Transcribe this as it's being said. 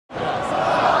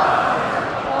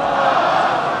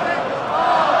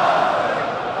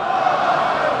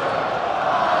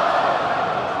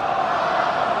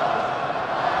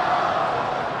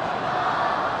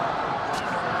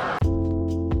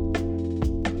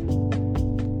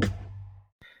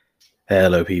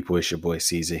Hello, people. It's your boy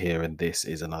Caesar here, and this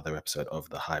is another episode of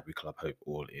the Highbury Club. Hope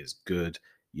all is good.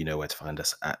 You know where to find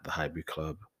us at the Highbury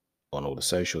Club on all the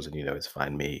socials, and you know where to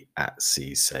find me at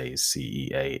CSays,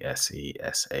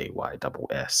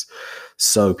 CEASESAYSS.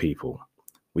 So, people,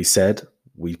 we said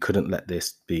we couldn't let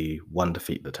this be one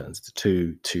defeat that turns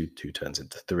into two turns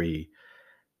into three.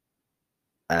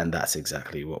 And that's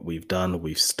exactly what we've done.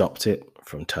 We've stopped it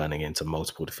from turning into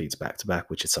multiple defeats back to back,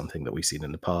 which is something that we've seen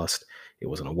in the past. It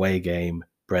was an away game,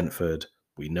 Brentford.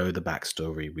 We know the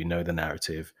backstory, we know the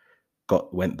narrative.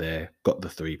 Went there, got the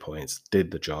 3 points, did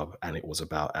the job, and it was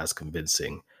about as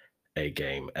convincing a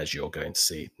game as you're going to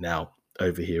see. Now,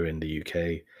 over here in the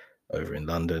UK, over in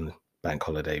London, bank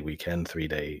holiday weekend,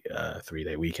 three-day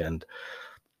weekend.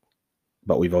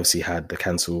 But we've obviously had the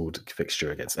cancelled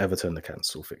fixture against Everton, the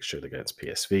cancelled fixture against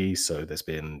PSV. So there's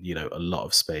been, a lot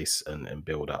of space and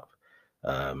build up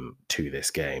to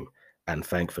this game. And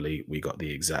thankfully, we got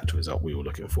the exact result we were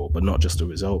looking for. But not just a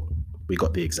result, we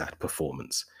got the exact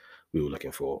performance we were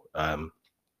looking for.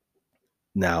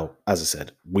 Now, as I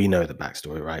said, we know the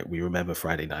backstory, right? We remember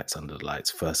Friday nights under the lights,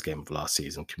 first game of last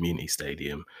season, Community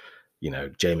Stadium.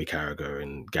 Jamie Carragher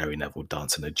and Gary Neville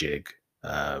dancing a jig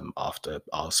after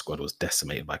our squad was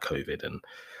decimated by COVID. And,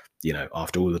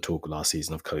 after all the talk last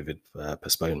season of COVID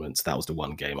postponements, that was the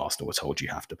one game Arsenal were told you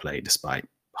have to play despite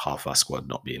half our squad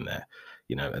not being there,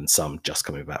 and some just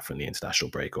coming back from the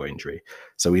international break or injury.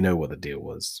 So we know what the deal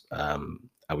was. And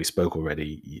we spoke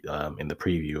already in the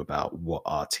preview about what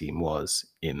our team was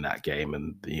in that game.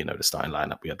 And, the starting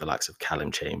lineup, we had the likes of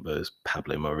Callum Chambers,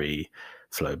 Pablo Mari,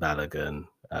 Flo Balogun.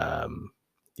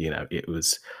 It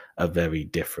was a very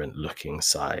different looking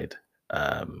side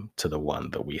to the one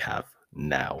that we have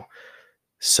now.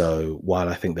 So while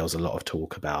I think there was a lot of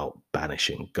talk about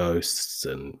banishing ghosts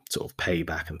and sort of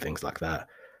payback and things like that,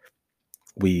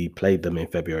 we played them in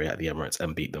February at the Emirates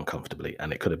and beat them comfortably,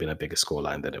 and it could have been a bigger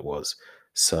scoreline than it was.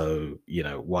 So,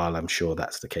 while I'm sure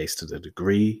that's the case to a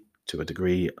degree,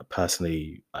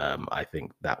 personally, I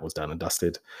think that was done and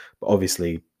dusted. But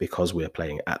obviously, because we're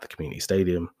playing at the community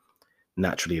stadium,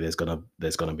 naturally there's gonna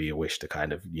be a wish to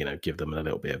kind of give them a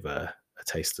little bit of a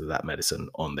taste of that medicine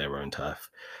on their own turf,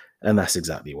 and that's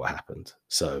exactly what happened.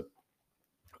 So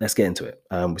let's get into it.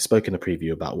 We spoke in a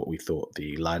preview about what we thought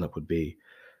the lineup would be,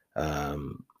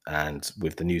 and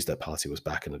with the news that Partey was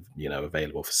back and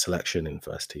available for selection in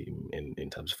first team in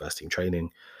terms of first team training,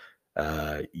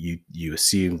 you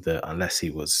assumed that unless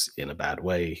he was in a bad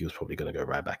way, he was probably going to go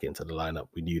right back into the lineup.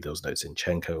 We knew there was no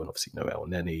Zinchenko and obviously no El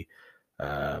Neni.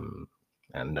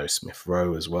 And no Smith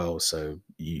Rowe as well. So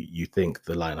you think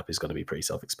the lineup is going to be pretty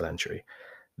self-explanatory.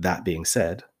 That being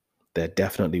said, there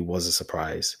definitely was a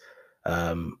surprise.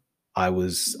 I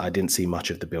didn't see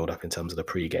much of the build-up in terms of the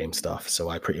pre-game stuff, so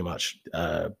I pretty much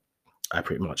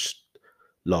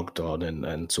logged on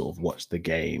and sort of watched the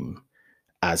game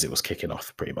as it was kicking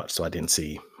off, pretty much. So I didn't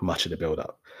see much of the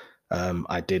build-up.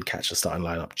 I did catch the starting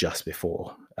lineup just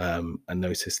before and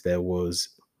noticed there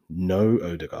was no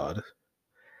Odegaard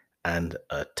and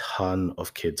a ton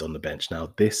of kids on the bench.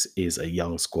 Now, this is a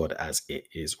young squad as it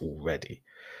is already.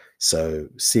 So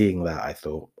seeing that, I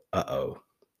thought,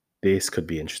 this could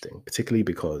be interesting, particularly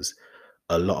because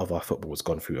a lot of our football has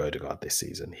gone through Odegaard this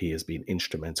season. He has been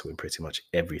instrumental in pretty much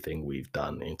everything we've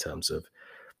done in terms of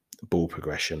ball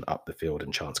progression up the field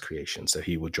and chance creation. So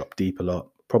he would drop deep a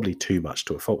lot, probably too much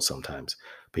to a fault sometimes,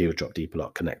 but he would drop deep a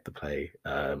lot, connect the play,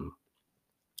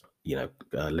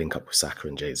 link up with Saka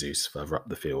and Jesus further up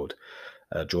the field,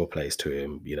 draw plays to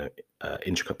him,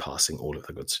 intricate passing, all of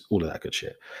that good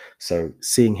shit. So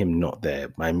seeing him not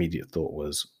there, my immediate thought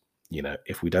was,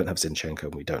 if we don't have Zinchenko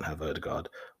and we don't have Odegaard,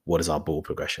 what does our ball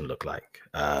progression look like?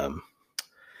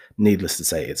 Needless to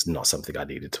say, it's not something I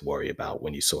needed to worry about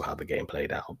when you saw how the game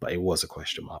played out, but it was a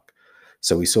question mark.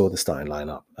 So we saw the starting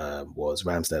lineup was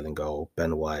Ramsdale in goal,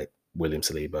 Ben White, William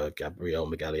Saliba, Gabriel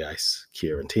Magalhaes,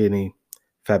 Kieran Tierney,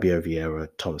 Fabio Vieira,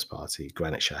 Thomas Partey,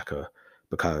 Granit Xhaka,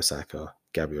 Bukayo Saka,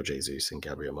 Gabriel Jesus, and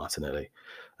Gabriel Martinelli.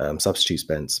 Substitutes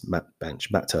bench,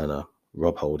 Matt Turner,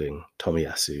 Rob Holding,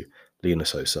 Tomiyasu, Lina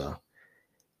Sosa,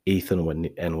 Ethan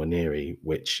Nwaneri,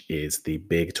 which is the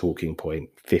big talking point,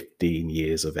 15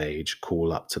 years of age,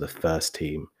 call up to the first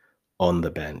team on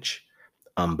the bench.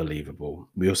 Unbelievable.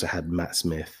 We also had Matt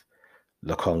Smith,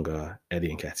 Lokonga,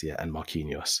 Eddie Nketiah, and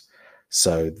Marquinhos.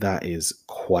 So that is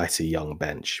quite a young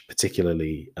bench,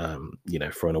 particularly,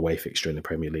 for an away fixture in the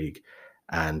Premier League,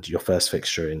 and your first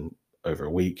fixture in over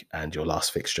a week and your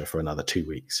last fixture for another 2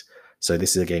 weeks. So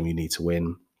this is a game you need to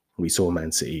win. We saw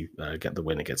Man City get the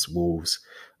win against Wolves,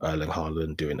 Erling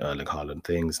Haaland doing Erling Haaland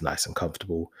things, nice and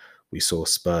comfortable. We saw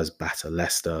Spurs batter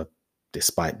Leicester,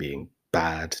 despite being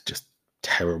bad, just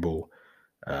terrible.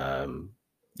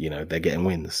 They're getting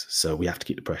wins. So we have to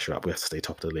keep the pressure up. We have to stay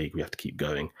top of the league. We have to keep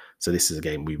going. So this is a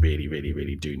game we really, really,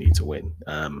 really do need to win.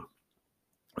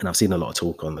 And I've seen a lot of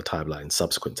talk on the timeline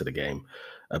subsequent to the game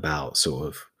about sort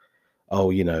of,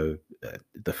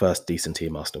 the first decent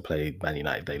team Arsenal played, Man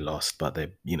United, they lost, but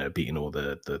they're, beating all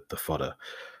the fodder.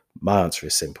 My answer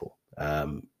is simple.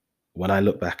 When I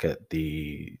look back at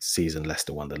the season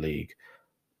Leicester won the league,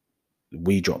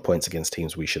 we dropped points against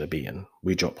teams we should have beaten.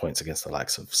 We dropped points against the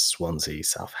likes of Swansea,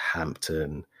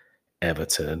 Southampton,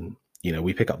 Everton.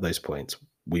 We pick up those points,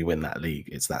 we win that league.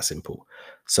 It's that simple.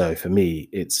 So for me,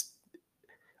 it's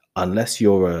unless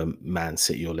you're a Man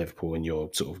City or Liverpool and you're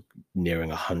sort of nearing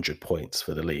 100 points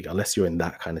for the league, unless you're in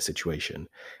that kind of situation,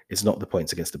 it's not the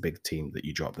points against the big team that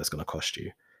you drop that's going to cost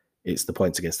you. It's the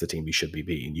points against the team you should be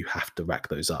beating. You have to rack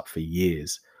those up. For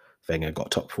years, Wenger got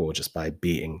top four just by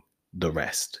beating the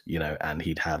rest, and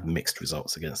he'd have mixed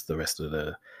results against the rest of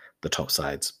the top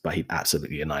sides, but he'd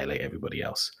absolutely annihilate everybody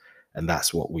else. And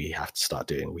that's what we have to start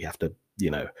doing. We have to,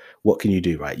 what can you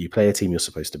do, right? You play a team you're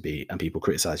supposed to beat and people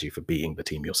criticize you for beating the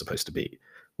team you're supposed to beat.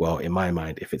 Well, in my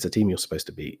mind, if it's a team you're supposed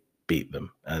to beat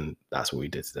them. And that's what we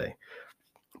did today.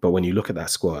 But when you look at that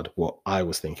squad, what I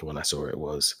was thinking when I saw it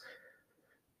was,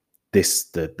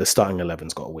 the starting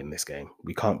 11's got to win this game.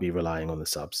 We can't be relying on the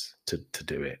subs to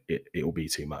do it. It will be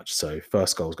too much. So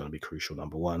first goal is going to be crucial,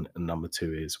 number one. And number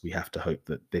two is we have to hope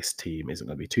that this team isn't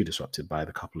going to be too disrupted by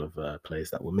the couple of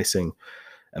players that were missing,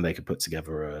 and they could put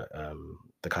together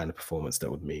the kind of performance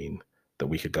that would mean that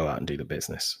we could go out and do the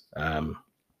business. And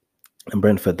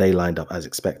Brentford, they lined up as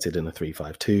expected in a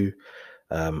 3-5-2.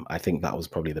 I think that was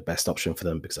probably the best option for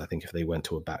them, because I think if they went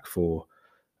to a back four,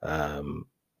 that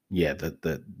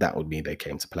would mean they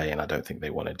came to play, and I don't think they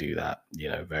want to do that.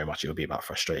 Very much it would be about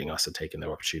frustrating us and taking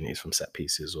their opportunities from set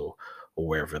pieces or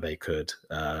wherever they could.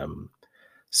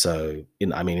 So in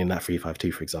that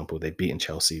 3-5-2, for example, they've beaten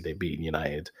Chelsea, they've beaten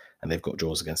United, and they've got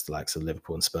draws against the likes of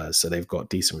Liverpool and Spurs. So they've got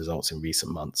decent results in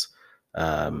recent months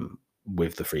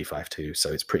with the 3-5-2.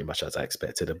 So it's pretty much as I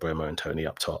expected, Abremo and Tony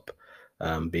up top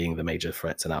being the major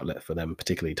threats and outlet for them,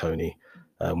 particularly Tony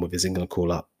with his England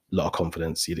call up. A lot of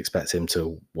confidence. You'd expect him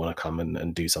to want to come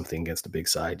and do something against a big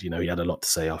side. He had a lot to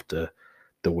say after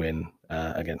the win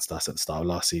against us at the start of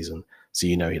last season. So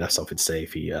he'd have something to say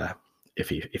if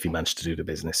he managed to do the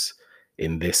business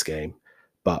in this game.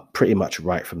 But pretty much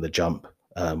right from the jump,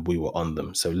 we were on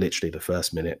them. So literally the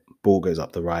first minute, ball goes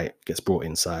up the right, gets brought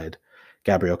inside.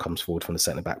 Gabriel comes forward from the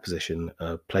centre back position,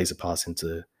 plays a pass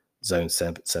into zone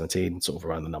 17, sort of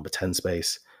around the number 10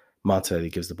 space. Martinelli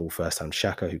gives the ball first time to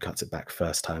Xhaka, who cuts it back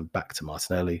first time back to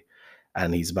Martinelli.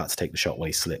 And he's about to take the shot when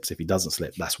he slips. If he doesn't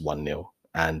slip, that's 1-0.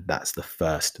 And that's the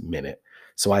first minute.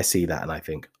 So I see that and I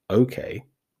think, okay,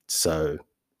 so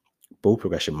ball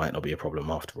progression might not be a problem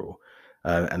after all.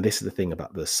 And this is the thing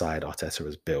about the side Arteta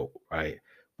has built, right?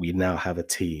 We now have a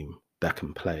team that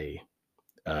can play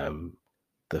the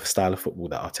style of football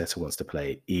that Arteta wants to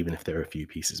play, even if there are a few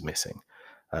pieces missing.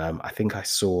 I think I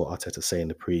saw Arteta say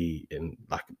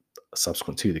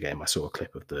subsequent to the game, I saw a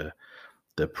clip of the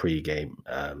pre-game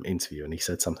interview, and he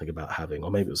said something about having,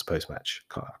 or maybe it was post-match,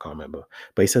 I can't remember,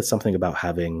 but he said something about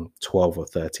having 12 or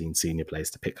 13 senior players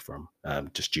to pick from,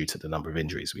 just due to the number of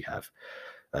injuries we have,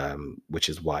 which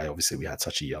is why obviously we had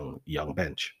such a young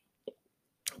bench.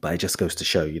 But it just goes to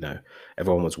show,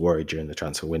 everyone was worried during the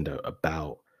transfer window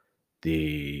about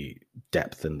the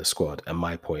depth in the squad, and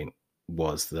my point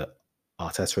was that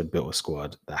Arteta had built a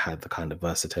squad that had the kind of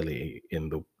versatility in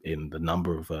the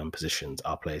number of positions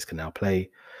our players can now play,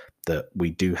 that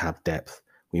we do have depth.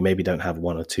 We maybe don't have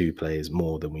one or two players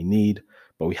more than we need,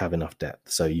 but we have enough depth.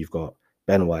 So you've got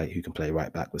Ben White, who can play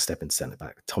right back with step into centre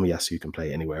back. Tomiyasu, who can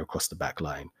play anywhere across the back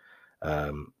line.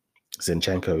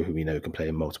 Zinchenko, who we know can play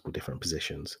in multiple different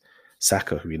positions.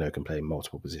 Saka, who we know can play in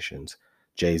multiple positions.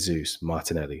 Jesus,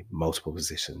 Martinelli, multiple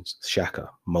positions. Xhaka,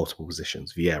 multiple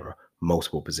positions. Vieira,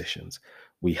 multiple positions.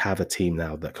 We have a team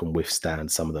now that can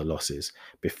withstand some of the losses.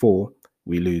 Before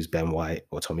we lose Ben White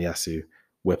or Tomiyasu,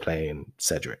 we're playing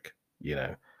Cedric.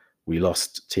 We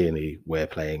lost Tierney, we're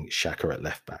playing Xhaka at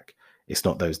left back. It's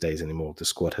not those days anymore. The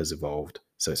squad has evolved,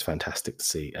 so it's fantastic to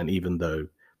see. And even though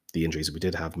the injuries we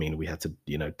did have mean we had to,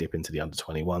 dip into the under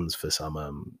 21s for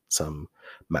some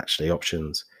match day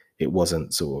options, it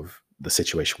wasn't sort of the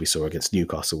situation we saw against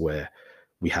Newcastle, where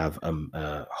we have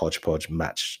a hodgepodge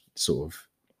match sort of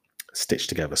stitched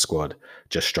together squad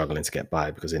just struggling to get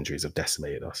by because injuries have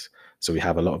decimated us. So we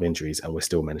have a lot of injuries and we're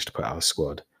still managed to put out a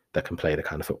squad that can play the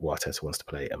kind of football Arteta wants to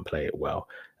play and play it well.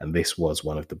 And this was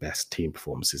one of the best team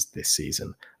performances this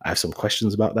season. I have some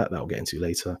questions about that I'll get into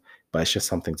later, but it's just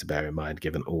something to bear in mind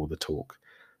given all the talk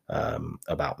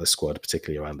about the squad,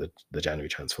 particularly around the January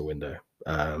transfer window.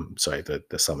 Sorry, the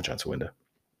summer transfer window.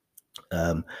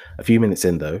 A few minutes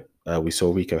in, though, we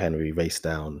saw Rico Henry race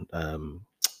down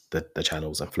the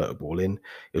channels and float a ball in.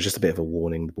 It was just a bit of a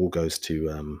warning. The ball goes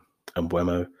to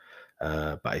Mbuemo,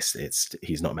 but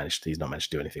he's not managed to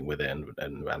do anything with it,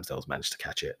 and Ramsdale's managed to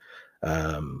catch it.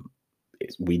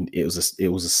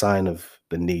 It was a sign of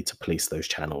the need to police those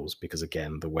channels, because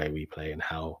again, the way we play and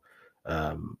how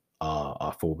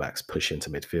our fullbacks push into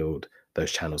midfield,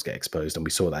 those channels get exposed, and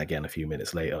we saw that again a few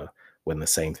minutes later when the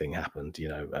same thing happened.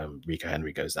 Rico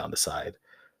Henry goes down the side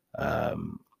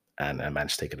and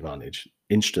managed to take advantage.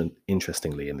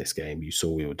 Interestingly, in this game, you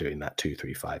saw we were doing that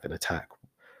 2-3-5 in attack.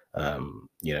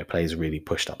 Players really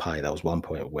pushed up high. There was one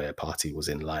point where Partey was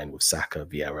in line with Saka,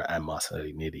 Vieira, and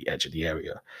Martinelli near the edge of the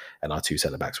area, and our two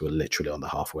centre backs were literally on the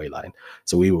halfway line.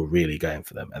 So we were really going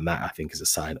for them, and that, I think, is a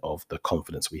sign of the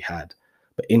confidence we had.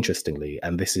 But interestingly,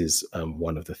 and this is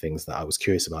one of the things that I was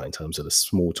curious about in terms of the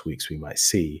small tweaks we might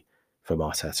see from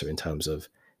Arteta in terms of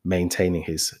maintaining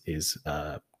his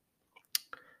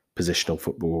positional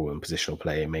football and positional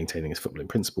play and maintaining his footballing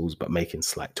principles, but making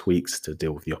slight tweaks to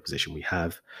deal with the opposition we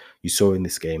have. You saw in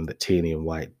this game that Tierney and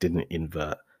White didn't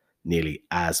invert nearly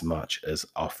as much as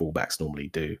our fullbacks normally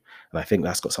do. And I think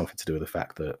that's got something to do with the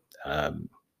fact that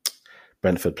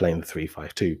Brentford, playing the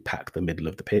 3-5-2, packed the middle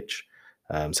of the pitch.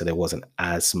 So there wasn't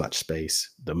as much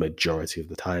space the majority of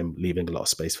the time, leaving a lot of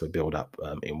space for build-up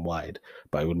in wide.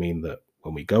 But it would mean that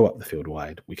when we go up the field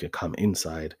wide, we could come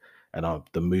inside, and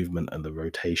the movement and the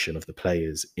rotation of the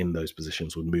players in those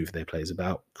positions would move their players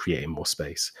about, creating more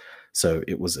space. So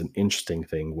it was an interesting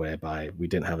thing whereby we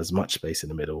didn't have as much space in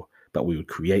the middle, but we would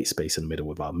create space in the middle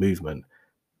with our movement.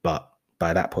 But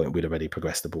by that point, we'd already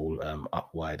progressed the ball up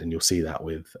wide, and you'll see that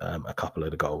with a couple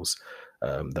of the goals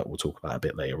that we'll talk about a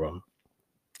bit later on.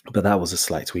 But that was a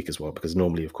slight tweak as well, because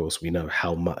normally, of course, we know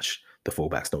how much the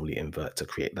fullbacks normally invert to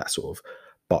create that sort of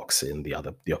box in the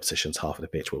opposition's half of the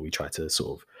pitch, where we try to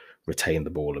sort of retain the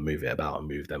ball and move it about and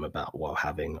move them about while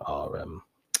having our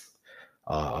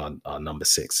number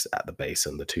 6 at the base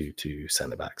and the two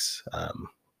centre backs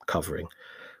covering.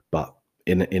 But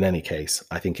in any case,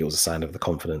 I think it was a sign of the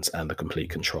confidence and the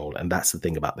complete control. And that's the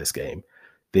thing about this game.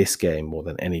 This game, more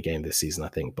than any game this season, I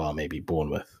think, bar maybe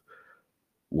Bournemouth,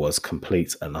 was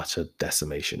complete and utter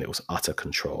decimation. It was utter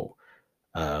control.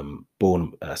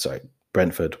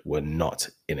 Brentford were not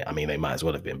in it. I mean, they might as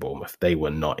well have been Bournemouth. They were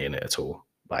not in it at all,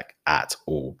 at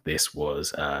all. This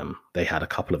was, they had a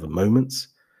couple of moments,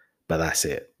 but that's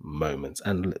it, moments.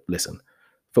 And listen,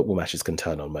 football matches can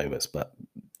turn on moments, but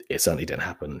it certainly didn't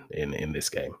happen in this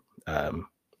game.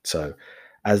 So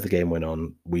as the game went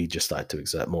on, we just started to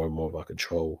exert more and more of our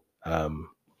control.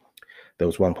 There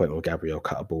was one point where Gabriel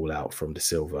cut a ball out from De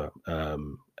Silva,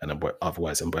 and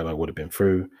otherwise Mbuemo would have been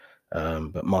through.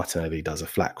 But Martinelli does a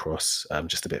flat cross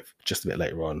just a bit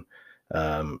later on,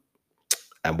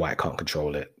 and White can't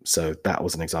control it. So that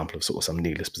was an example of sort of some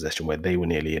needless possession where they were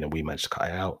nearly in and we managed to cut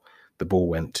it out. The ball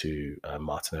went to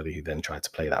Martinelli, who then tried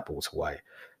to play that ball to White.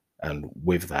 And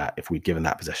with that, if we'd given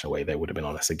that possession away, they would have been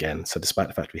on us again. So despite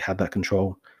the fact we had that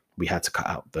control, we had to cut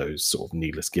out those sort of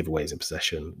needless giveaways in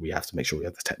possession. We have to make sure we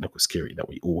have the technical security that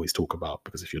we always talk about,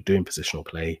 because if you're doing positional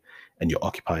play and you're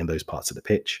occupying those parts of the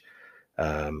pitch,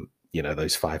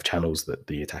 those 5 channels that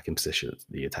the attacking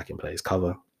players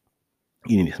cover,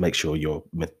 you need to make sure you're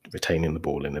retaining the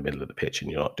ball in the middle of the pitch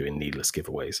and you're not doing needless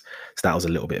giveaways. So that was a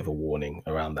little bit of a warning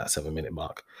around that 7-minute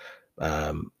mark.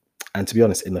 And to be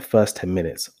honest, in the first 10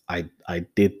 minutes, I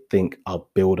did think our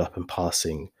build-up and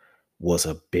passing was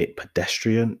a bit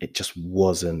pedestrian. It just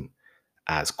wasn't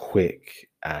as quick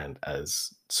and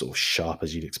as sort of sharp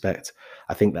as you'd expect.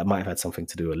 I think that might have had something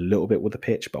to do a little bit with the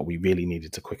pitch, but we really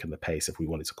needed to quicken the pace if we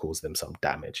wanted to cause them some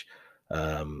damage.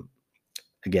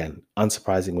 Again,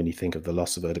 unsurprising when you think of the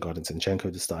loss of Odegaard and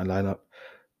Zinchenko to starting lineup,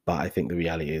 but I think the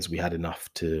reality is we had enough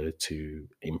to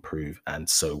improve, and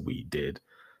so we did.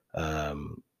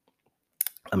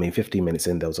 15 minutes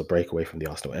in, there was a breakaway from the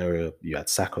Arsenal area. You had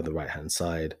Saka on the right-hand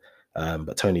side,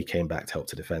 but Tony came back to help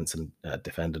to defend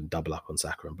and double up on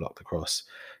Saka and block the cross.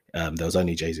 There was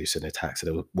only Jesus in attack, so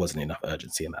there wasn't enough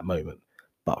urgency in that moment.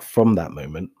 But from that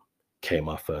moment came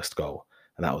our first goal,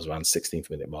 and that was around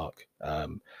 16th minute mark.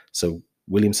 So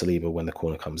William Saliba, when the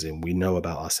corner comes in, we know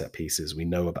about our set pieces. We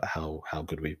know about how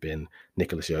good we've been.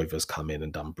 Nicolas Jova's come in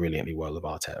and done brilliantly well with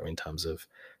Arteta in terms of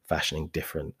fashioning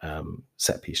different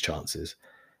set piece chances.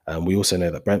 We also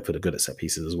know that Brentford are good at set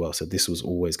pieces as well. So this was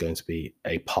always going to be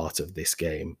a part of this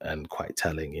game and quite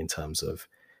telling in terms of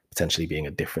potentially being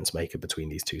a difference maker between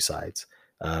these two sides.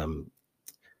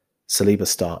 Saliba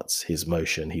starts his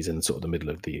motion. He's in sort of the middle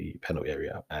of the penalty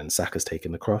area, and Saka's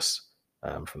taking the cross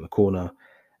from the corner.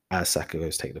 As Saka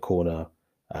goes to take the corner,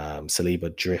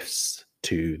 Saliba drifts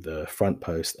to the front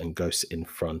post and goes in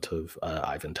front of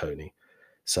Ivan Toney.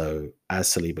 So as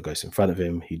Saliba goes in front of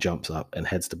him, he jumps up and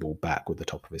heads the ball back with the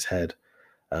top of his head,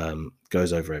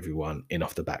 goes over everyone in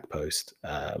off the back post.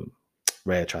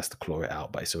 Raya tries to claw it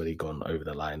out, but it's already gone over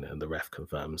the line, and the ref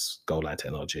confirms goal line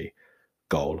technology.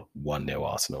 Goal, 1-0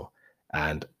 Arsenal.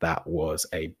 And that was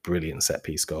a brilliant set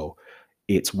piece goal.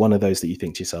 It's one of those that you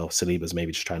think to yourself, Saliba's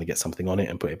maybe just trying to get something on it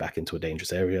and put it back into a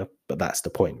dangerous area. But that's the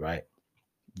point, right?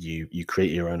 You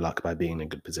create your own luck by being in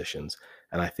good positions.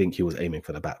 And I think he was aiming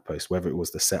for the back post, whether it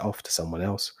was the set off to someone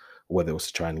else or whether it was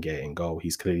to try and get it in goal.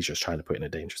 He's clearly just trying to put it in a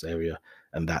dangerous area.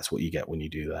 And that's what you get when you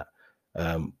do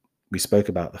that. We spoke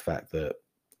about the fact that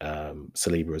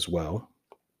Saliba as well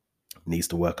needs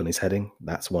to work on his heading.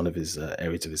 That's one of his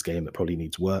areas of his game that probably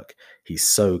needs work. He's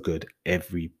so good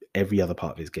every other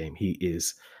part of his game. He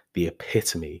is the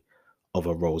epitome of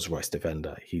a Rolls Royce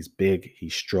defender. He's big,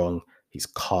 he's strong, he's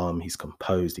calm, he's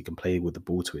composed. He can play with the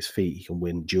ball to his feet. He can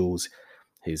win duels.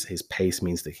 His pace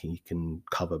means that he can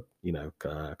cover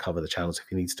the channels if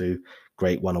he needs to.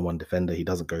 Great one-on-one defender. He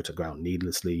doesn't go to ground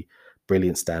needlessly.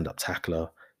 Brilliant stand-up tackler.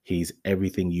 He's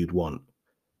everything you'd want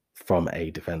from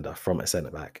a defender, from a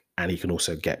centre-back, and he can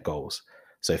also get goals.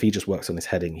 So if he just works on his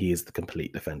heading, he is the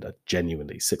complete defender,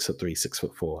 genuinely. 6'3",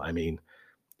 6'4". I mean,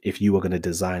 if you were going to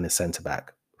design a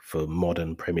centre-back for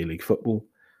modern Premier League football,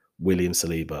 William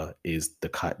Saliba is the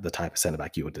type of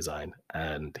centre-back you would design,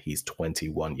 and he's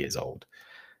 21 years old.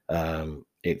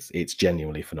 It's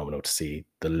genuinely phenomenal to see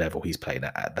the level he's playing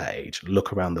at that age.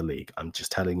 Look around the league. I'm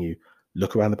just telling you,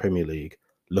 look around the Premier League,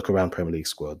 look around Premier League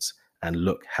squads, and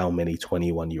look how many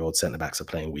 21-year-old centre-backs are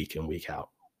playing week in, week out.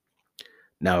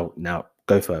 Now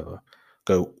go further.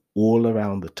 Go all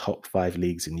around the top 5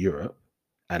 leagues in Europe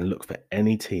and look for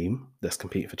any team that's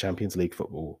competing for Champions League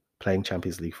football, playing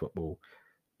Champions League football.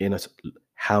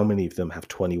 How many of them have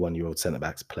 21-year-old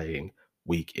centre-backs playing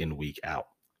week in, week out?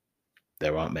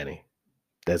 There aren't many.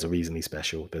 There's a reason he's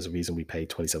special. There's a reason we paid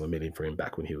 27 million for him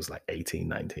back when he was like 18,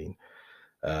 19.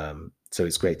 So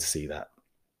it's great to see that.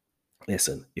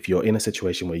 Listen, if you're in a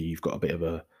situation where you've got a bit of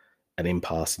an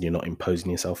impasse and you're not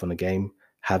imposing yourself on the game,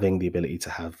 having the ability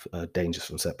to have dangers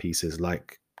from set pieces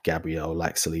like Gabriel,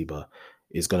 like Saliba,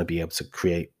 is going to be able to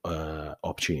create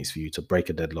opportunities for you to break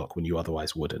a deadlock when you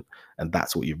otherwise wouldn't. And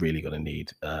that's what you're really going to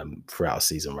need throughout a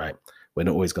season, right? We're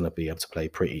not always going to be able to play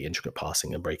pretty intricate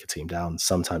passing and break a team down.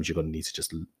 Sometimes you're going to need to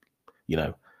just,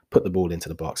 put the ball into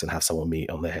the box and have someone meet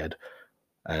on their head.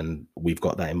 And we've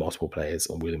got that in multiple players,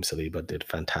 and William Saliba did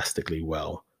fantastically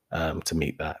well to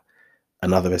meet that.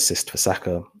 Another assist for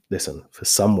Saka. Listen, for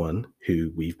someone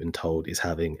who we've been told is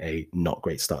having a not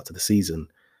great start to the season,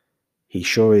 he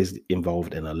sure is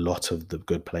involved in a lot of the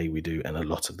good play we do and a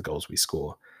lot of the goals we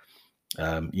score.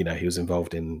 He was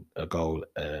involved in a goal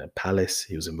Palace.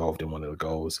 He was involved in one of the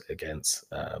goals against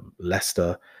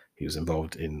Leicester. He was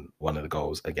involved in one of the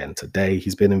goals again today.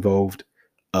 He's been involved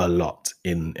a lot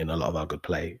in a lot of our good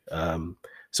play.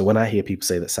 So when I hear people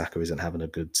say that Saka isn't having a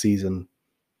good season,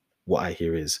 what I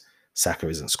hear is Saka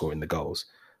isn't scoring the goals.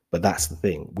 But that's the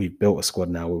thing. We've built a squad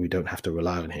now where we don't have to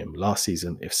rely on him. Last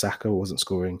season, if Saka wasn't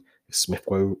scoring, if Smith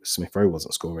Rowe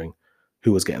wasn't scoring,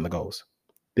 who was getting the goals?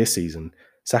 This season,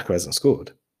 Saka hasn't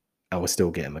scored, and we're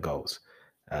still getting the goals.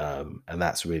 And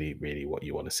that's really, really what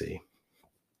you want to see.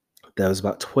 There was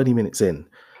about 20 minutes in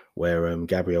where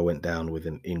Gabriel went down with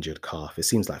an injured calf. It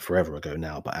seems like forever ago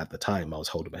now, but at the time I was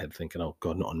holding my head thinking, oh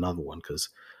God, not another one, because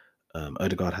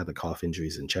Odegaard had the calf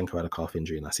injuries and Zinchenko had a calf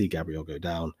injury, and I see Gabriel go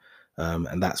down.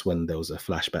 And that's when there was a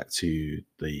flashback to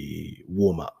the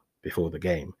warm-up before the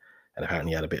game, and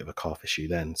apparently he had a bit of a calf issue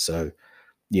then. So,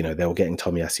 they were getting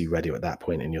Tomiyasu ready at that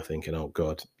point, and you're thinking, oh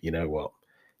God, you know what?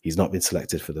 He's not been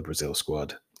selected for the Brazil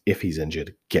squad. If he's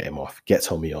injured, get him off. Get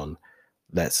Tommy on.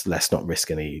 Let's not risk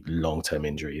any long-term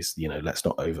injuries. Let's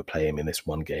not overplay him in this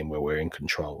one game where we're in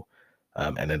control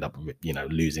and end up,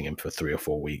 losing him for 3 or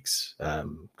 4 weeks.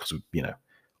 Because,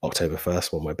 October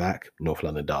 1st, when we're back, North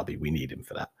London derby, we need him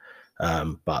for that.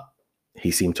 But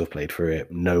he seemed to have played through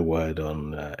it. No word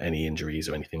on any injuries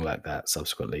or anything like that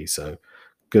subsequently. So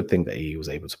good thing that he was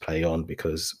able to play on,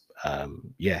 because,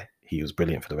 he was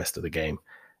brilliant for the rest of the game,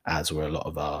 as were a lot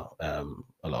of our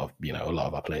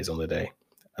players on the day.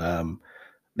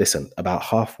 Listen, about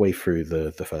halfway through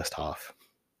the first half,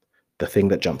 the thing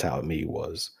that jumped out at me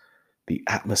was the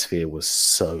atmosphere was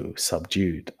so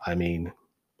subdued. I mean,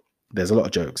 there's a lot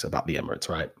of jokes about the Emirates,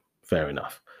 right? Fair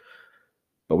enough.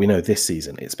 But we know this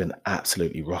season it's been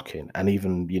absolutely rocking. And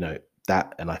even,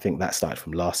 and I think that started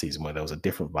from last season where there was a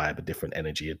different vibe, a different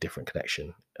energy, a different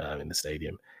connection in the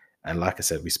stadium. And like I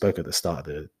said, we spoke at the start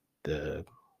of the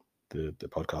the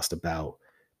podcast about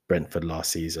Brentford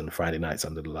last season, Friday nights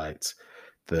under the lights,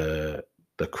 the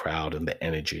crowd and the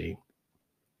energy.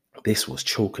 This was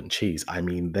chalk and cheese. I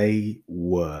mean, they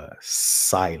were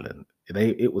silent.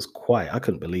 It was quiet. I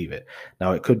couldn't believe it.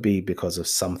 Now it could be because of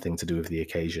something to do with the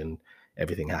occasion,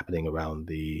 everything happening around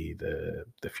the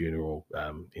funeral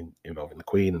involving the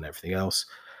Queen and everything else.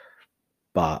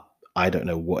 But I don't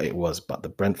know what it was. But the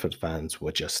Brentford fans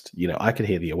were just, I could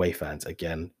hear the away fans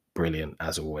again, brilliant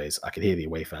as always. I could hear the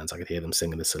away fans. I could hear them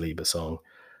singing the Saliba song.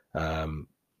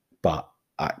 But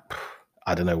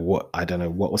I don't know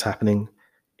what was happening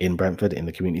in Brentford in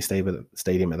the community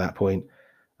stadium at that point.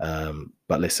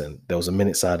 But listen, there was a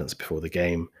minute silence before the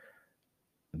game.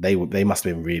 They must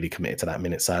have been really committed to that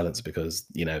minute silence because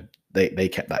they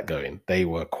kept that going. They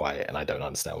were quiet, and I don't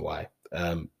understand why.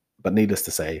 But needless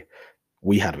to say,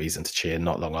 we had reason to cheer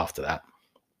not long after that.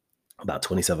 About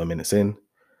 27 minutes in,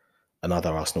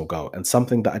 another Arsenal goal, and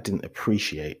something that I didn't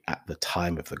appreciate at the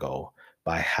time of the goal,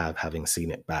 but having seen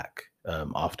it back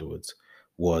afterwards,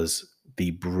 was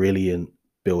the brilliant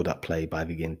build-up play by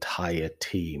the entire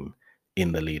team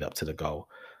in the lead up to the goal.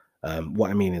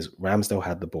 What I mean is Ramsdale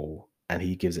had the ball and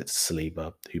he gives it to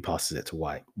Saliba, who passes it to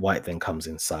White. White then comes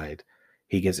inside.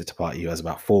 He gives it to Partey, who has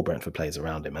about 4 Brentford players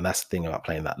around him. And that's the thing about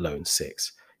playing that lone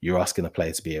 6. You're asking a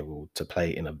player to be able to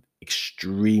play in an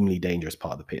extremely dangerous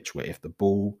part of the pitch where if the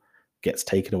ball gets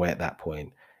taken away at that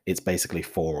point, it's basically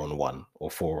 4-on-1 or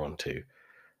 4-on-2.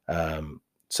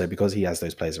 So because he has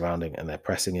those players around him and they're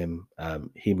pressing him,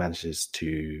 he manages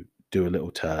to do a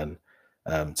little turn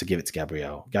to give it to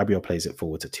Gabriel. Gabriel plays it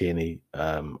forward to Tierney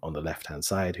on the left-hand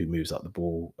side, who moves up the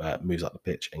ball, moves up the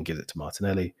pitch and gives it to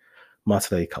Martinelli.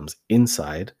 Martinelli comes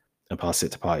inside and passes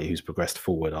it to Partey, who's progressed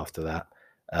forward after that.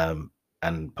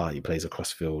 And Partey plays a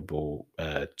cross-field ball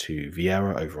to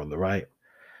Vieira over on the right.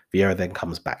 Vieira then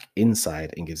comes back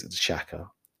inside and gives it to Xhaka.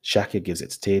 Xhaka gives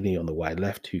it to Tierney on the wide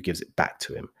left, who gives it back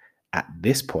to him. At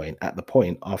this point,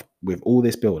 with all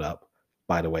this build-up,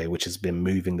 by the way, which has been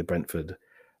moving the Brentford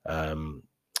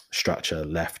structure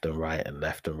left and right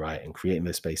and creating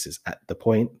those spaces, at the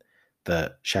point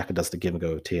that Xhaka does the give and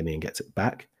go with Tierney and gets it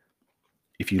back,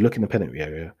 if you look in the penalty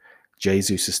area,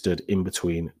 Jesus has stood in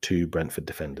between 2 Brentford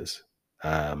defenders.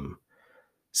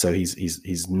 So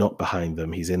he's not behind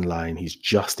them. He's in line. He's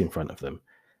just in front of them.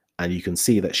 And you can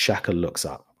see that Xhaka looks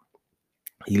up.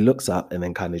 He looks up and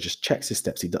then kind of just checks his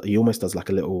steps. He almost does like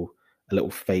a little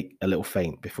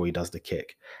feint before he does the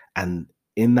kick. And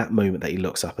in that moment that he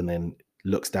looks up and then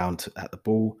looks down at the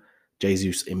ball,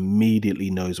 Jesus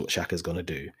immediately knows what Xhaka's going to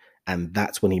do. And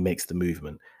that's when he makes the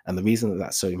movement. And the reason that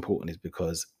that's so important is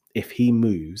because if he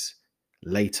moves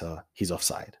later, he's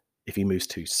offside. If he moves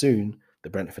too soon,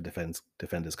 the Brentford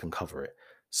defenders can cover it.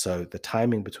 So the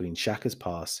timing between Xhaka's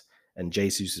pass and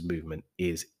Jesus' movement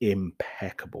is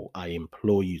impeccable. I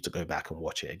implore you to go back and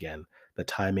watch it again. The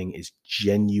timing is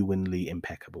genuinely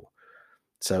impeccable.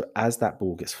 So as that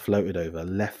ball gets floated over,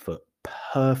 left foot,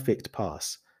 perfect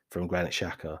pass from Granit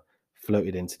Xhaka,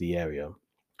 floated into the area.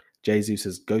 Jesus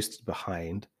has ghosted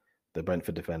behind the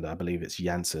Brentford defender. I believe it's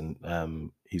Janssen.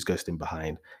 He's ghosting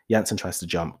behind. Janssen tries to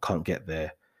jump, can't get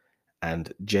there.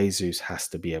 And Jesus has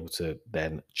to be able to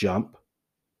then jump,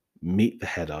 meet the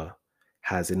header,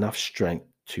 has enough strength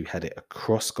to head it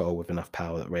across goal with enough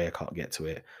power that Raya can't get to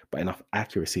it, but enough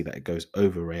accuracy that it goes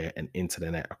over Raya and into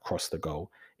the net across the goal.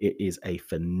 It is a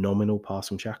phenomenal pass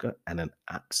from Xhaka and an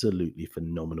absolutely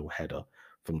phenomenal header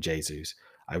from Jesus.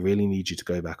 I really need you to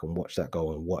go back and watch that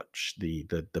goal and watch the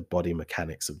body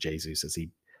mechanics of Jesus as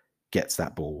he gets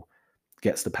that ball,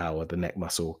 gets the power, the neck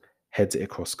muscle, heads it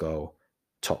across goal,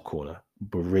 top corner.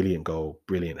 Brilliant goal,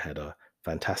 brilliant header,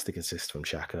 fantastic assist from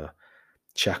Xhaka.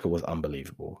 Xhaka was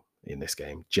unbelievable in this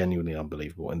game, genuinely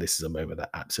unbelievable. And this is a moment that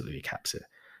absolutely caps it.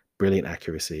 Brilliant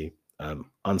accuracy,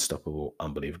 unstoppable,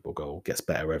 unbelievable goal. Gets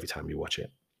better every time you watch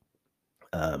it.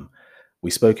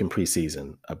 We spoke in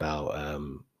pre-season about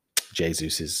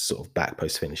Jesus's sort of back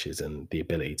post finishes and the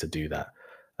ability to do that.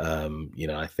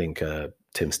 I think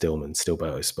Tim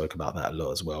Stilberto spoke about that a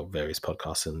lot as well, various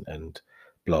podcasts and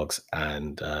blogs.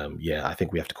 And I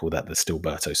think we have to call that the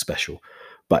Stilberto special.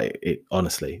 But it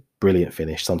honestly, brilliant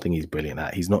finish, something he's brilliant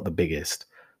at. He's not the biggest,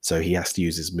 so he has to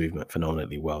use his movement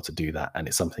phenomenally well to do that. And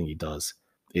it's something he does.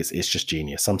 It's just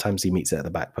genius. Sometimes he meets it at the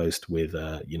back post with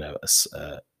a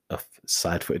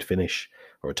side-footed finish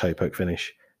or a toe poke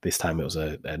finish. This time it was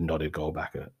a nodded goal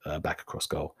back across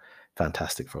goal.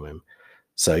 Fantastic from him.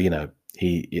 So,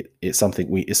 It's something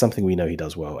we know he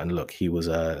does well. And look, he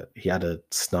had a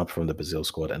snub from the Brazil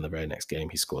squad, and the very next game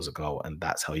he scores a goal, and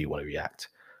that's how you want to react.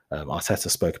 Arteta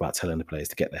spoke about telling the players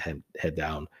to get their head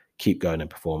down, keep going and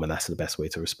perform, and that's the best way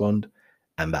to respond.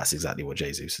 And that's exactly what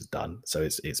Jesus has done. So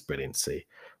it's brilliant to see.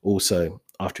 Also,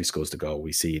 after he scores the goal,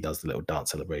 we see he does the little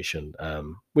dance celebration,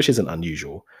 which isn't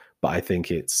unusual, but I think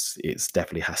it's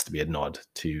definitely has to be a nod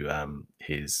to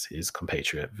his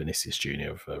compatriot Vinicius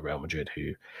Junior of Real Madrid,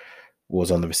 who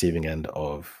was on the receiving end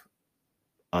of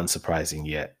unsurprising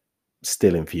yet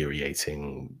still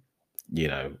infuriating, you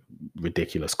know,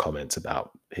 ridiculous comments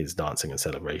about his dancing and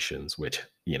celebrations, which,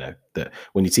 you know, that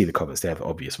when you see the comments, they have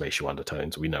obvious racial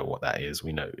undertones. We know what that is.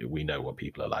 We know what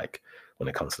people are like when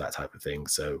it comes to that type of thing.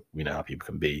 So we know how people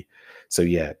can be. So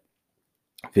yeah,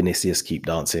 Vinicius keep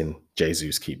dancing,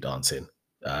 Jesus keep dancing.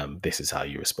 This is how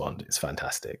you respond. It's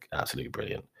fantastic, absolutely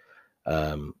brilliant.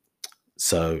 Um,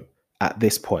 so at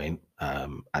this point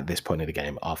in the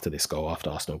game, after this goal, after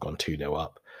Arsenal have gone 2-0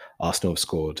 up, Arsenal have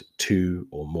scored two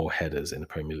or more headers in the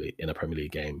Premier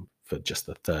League game for just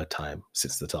the third time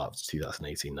since the start of the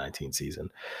 2018-19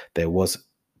 season. There was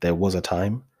there was a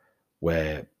time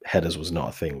where headers was not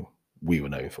a thing we were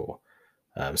known for.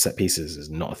 Set pieces is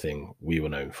not a thing we were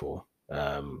known for.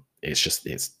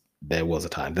 It's there was a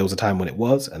time. There was a time when it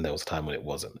was, and there was a time when it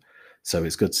wasn't. So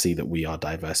it's good to see that we are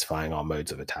diversifying our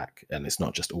modes of attack, and it's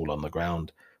not just all on the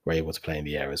ground. We're able to play in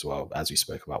the air as well, as we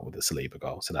spoke about with the Saliba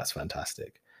goal. So that's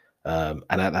fantastic. And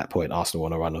at that point, Arsenal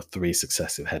won a run of three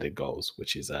successive headed goals,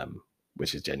 which is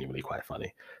genuinely quite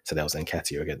funny. So there was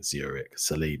Nketiah against Zurich,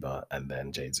 Saliba, and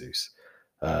then Jesus.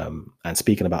 And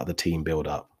speaking about the team build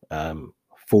up,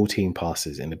 14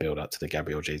 passes in the build up to the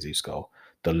Gabriel Jesus goal,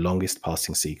 the longest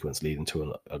passing sequence leading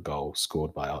to a goal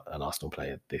scored by an Arsenal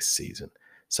player this season.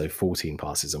 So 14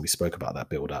 passes, and we spoke about that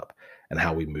build up and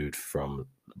how we moved from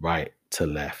right to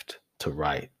left to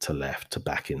right to left to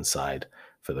back inside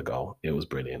for the goal. It was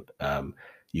brilliant.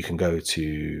 You can go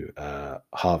to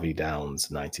Harvey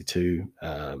Downs 92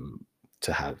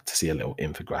 to see a little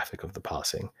infographic of the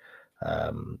passing.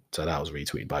 So that was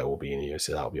retweeted by Orbinio,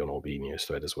 so that'll be on Orbinio's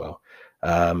thread as well.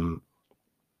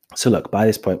 So look, by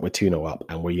this point, we're 2-0 up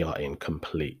and we are in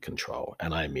complete control.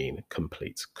 And I mean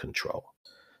complete control.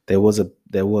 There was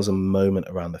a moment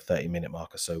around the 30-minute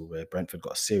mark or so where Brentford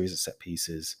got a series of set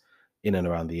pieces in and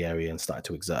around the area and started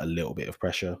to exert a little bit of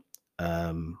pressure.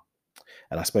 And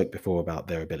I spoke before about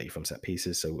their ability from set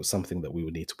pieces, so it was something that we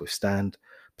would need to withstand,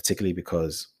 particularly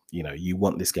because, you know, you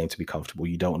want this game to be comfortable.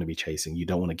 You don't want to be chasing. You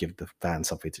don't want to give the fans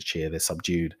something to cheer. They're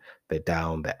subdued. They're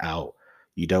down. They're out.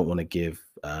 You don't want to give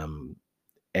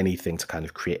anything to kind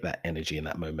of create that energy and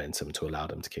that momentum to allow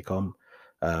them to kick on.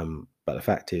 But the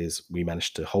fact is, we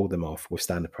managed to hold them off,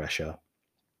 withstand the pressure,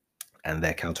 and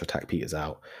their counter attack peters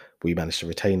out. We managed to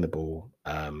retain the ball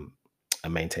and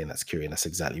maintain that security, and that's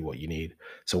exactly what you need.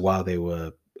 So while they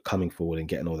were coming forward and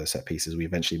getting all their set pieces, we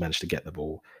eventually managed to get the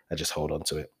ball and just hold on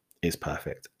to it. It's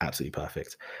perfect, absolutely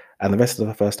perfect. And the rest of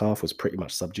the first half was pretty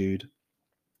much subdued,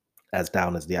 as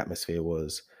down as the atmosphere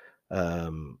was.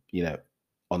 You know,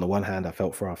 on the one hand, I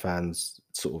felt for our fans,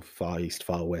 sort of far east,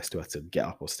 far west, who had to get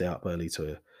up or stay up early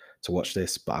to watch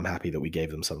this. But I'm happy that we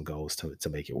gave them some goals to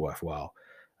make it worthwhile.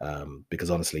 Because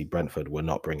honestly, Brentford were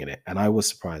not bringing it, and I was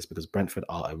surprised because Brentford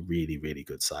are a really, really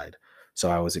good side. So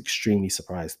I was extremely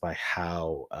surprised by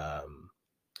how I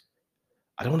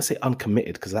don't want to say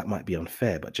uncommitted because that might be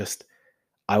unfair, but just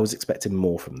I was expecting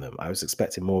more from them. I was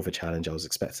expecting more of a challenge. I was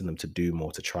expecting them to do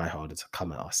more, to try harder, to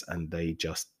come at us, and they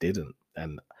just didn't.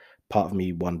 And part of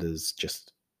me wonders,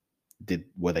 just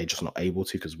were they just not able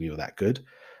to because we were that good?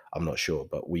 I'm not sure,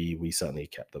 but we certainly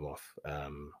kept them off.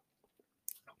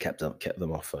 Kept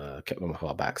them off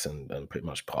our backs and pretty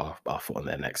much put our foot on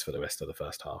their necks for the rest of the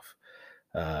first half.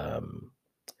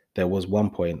 There was one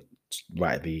point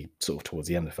right at the sort of towards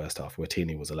the end of the first half where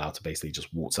Tierney was allowed to basically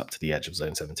just waltz up to the edge of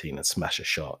zone 17 and smash a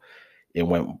shot. It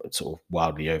went sort of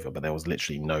wildly over, but there was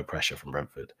literally no pressure from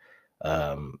Brentford.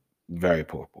 Very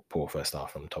poor first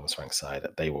half from Thomas Frank's side.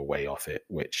 They were way off it,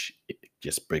 which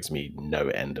just brings me no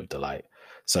end of delight.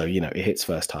 So, you know, it hits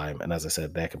first time, and as I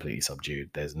said, they're completely subdued.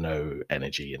 There's no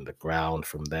energy in the ground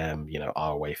from them. You know,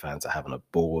 our away fans are having a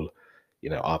ball.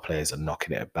 You know, our players are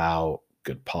knocking it about,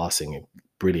 good passing,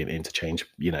 brilliant interchange.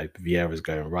 You know, Vieira's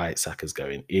going right, Saka's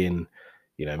going in.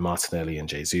 You know, Martinelli and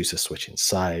Jesus are switching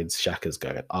sides. Xhaka's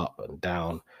going up and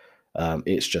down.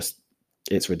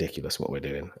 It's ridiculous what we're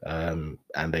doing. And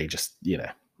they just, you know,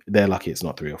 they're lucky it's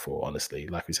not 3 or 4, honestly.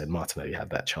 Like we said, Martinelli had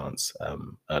that chance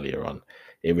earlier on.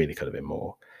 It really could have been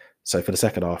more. So for the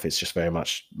second half, it's just very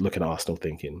much looking at Arsenal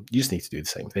thinking, you just need to do the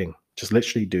same thing. Just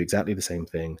literally do exactly the same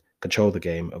thing, control the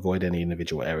game, avoid any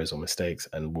individual errors or mistakes,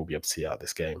 and we'll be able to see out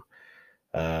this game.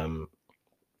 Um,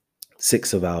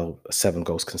 6 of our 7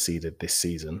 goals conceded this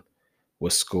season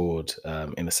were scored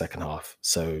in the second half.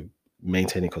 So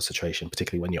maintaining concentration,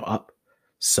 particularly when you're up,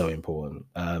 so important.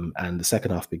 And the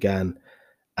second half began,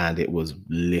 and it was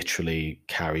literally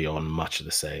carry on much of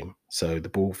the same. So the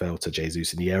ball fell to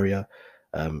Jesus in the area.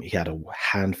 He had a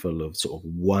handful of sort of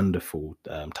wonderful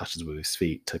touches with his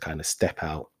feet to kind of step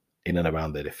out in and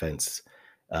around the defense.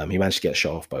 He managed to get a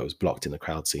shot off, but it was blocked in the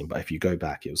crowd scene. But if you go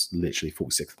back, it was literally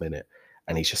 46th minute,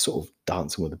 and he's just sort of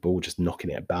dancing with the ball, just knocking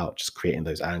it about, just creating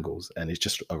those angles. And it's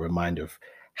just a reminder of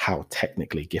how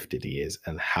technically gifted he is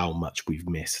and how much we've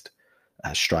missed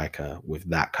a striker with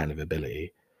that kind of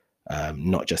ability.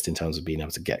 Not just in terms of being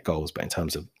able to get goals, but in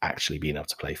terms of actually being able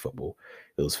to play football.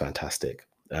 It was fantastic.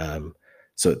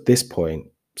 So at this point,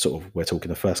 sort of, we're talking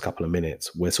the first couple of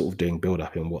minutes, we're sort of doing build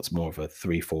up in what's more of a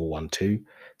 3-4-1-2.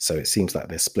 So it seems like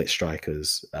there's split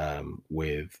strikers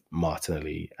with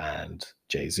Martinelli and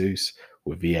Jesus,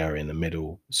 with Vieira in the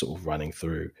middle, sort of running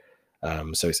through.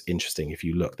 So it's interesting. If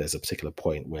you look, there's a particular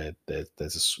point where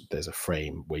there's a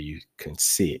frame where you can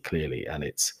see it clearly, and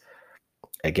it's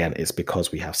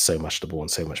because we have so much the ball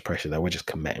and so much pressure that we're just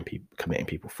committing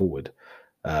people forward.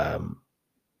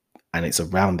 And it's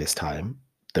around this time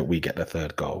that we get the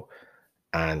third goal.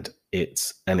 And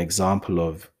it's an example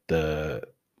of the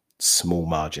small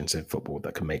margins in football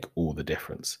that can make all the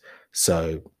difference.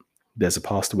 So there's a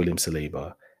pass to William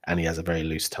Saliba, and he has a very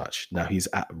loose touch. Now he's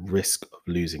at risk of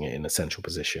losing it in a central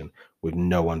position with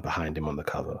no one behind him on the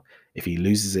cover. If he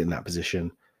loses it in that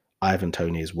position, Ivan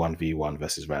Toney is 1v1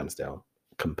 versus Ramsdale.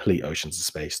 Complete oceans of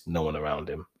space, no one around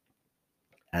him.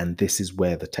 And this is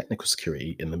where the technical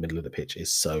security in the middle of the pitch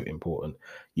is so important.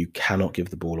 You cannot give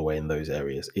the ball away in those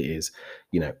areas. It is,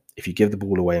 if you give the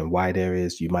ball away in wide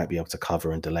areas, you might be able to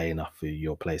cover and delay enough for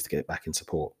your players to get back in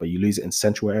support. But you lose it in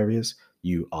central areas,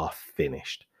 you are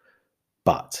finished.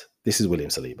 But this is William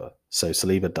Saliba. So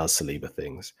Saliba does Saliba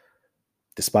things.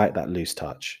 Despite that loose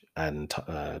touch and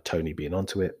Tony being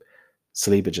onto it,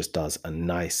 Saliba just does a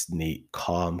nice, neat,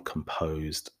 calm,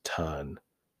 composed turn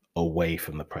away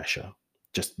from the pressure.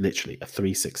 Just literally a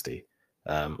 360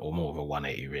 or more of a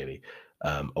 180 really,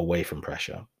 away from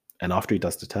pressure. And after he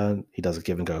does the turn, he does a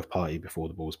give and go of party before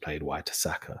the ball's played wide to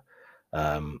Saka.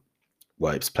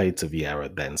 Well, it's played to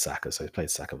Vieira, then Saka. So it's played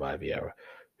to Saka via Vieira,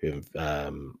 who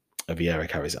Vieira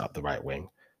carries it up the right wing.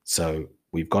 So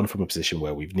we've gone from a position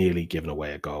where we've nearly given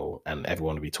away a goal, and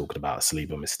everyone will be talking about a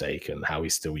Saliba mistake and how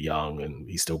he's still young and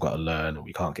he's still got to learn and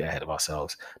we can't get ahead of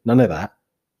ourselves. None of that,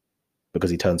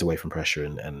 because he turns away from pressure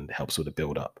and helps with the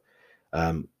build up.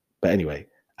 But anyway,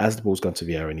 as the ball's gone to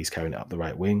Vieira and he's carrying it up the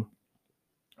right wing,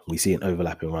 we see an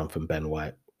overlapping run from Ben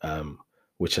White,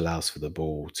 which allows for the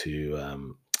ball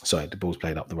to, the ball's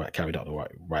played up the right, carried up the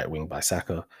right wing by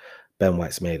Saka. Ben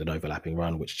White's made an overlapping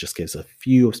run, which just gives a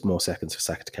few more seconds for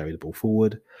Saka to carry the ball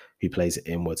forward. He plays it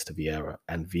inwards to Vieira.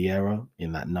 And Vieira,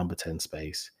 in that number 10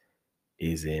 space,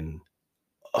 is in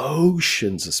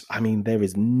oceans of, there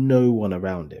is no one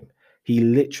around him. He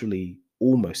literally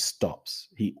almost stops.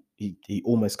 He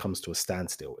almost comes to a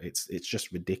standstill. It's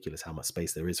just ridiculous how much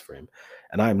space there is for him.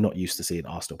 And I'm not used to seeing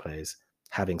Arsenal players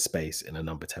having space in a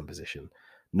number 10 position.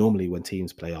 Normally, when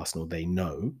teams play Arsenal, they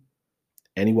know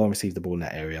anyone receive the ball in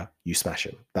that area, you smash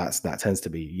them. That tends to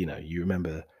be, you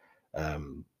remember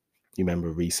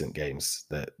recent games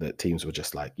that teams were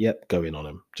just like, yep, go in on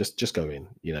them. Just go in.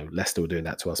 Leicester were doing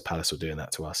that to us. Palace were doing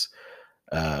that to us.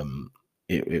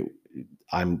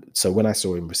 So when I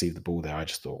saw him receive the ball there, I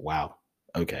just thought, wow,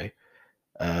 okay.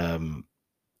 And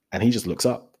he just looks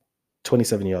up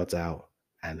 27 yards out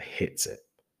and hits it.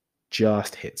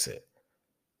 Just hits it.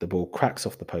 The ball cracks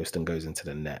off the post and goes into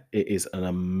the net. It is an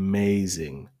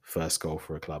amazing first goal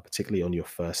for a club, particularly on your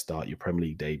first start, your Premier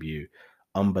League debut.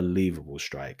 Unbelievable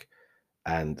strike.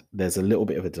 And there's a little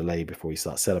bit of a delay before he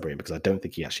starts celebrating, because I don't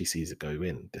think he actually sees it go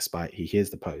in, despite he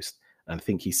hears the post. And I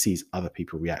think he sees other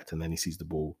people react, and then he sees the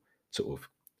ball sort of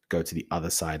go to the other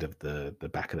side of the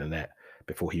back of the net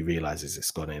before he realizes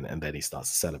it's gone in, and then he starts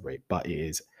to celebrate. But it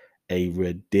is a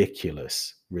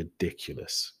ridiculous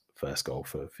first goal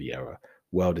for Vieira.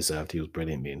 Well deserved. He was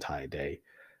brilliant the entire day.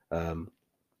 And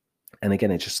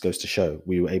again, it just goes to show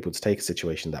we were able to take a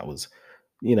situation that was,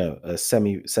 a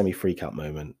semi freak out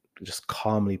moment, just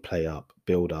calmly play up,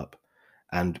 build up.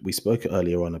 And we spoke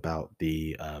earlier on about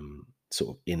the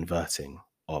sort of inverting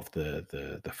of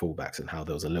the fullbacks and how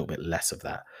there was a little bit less of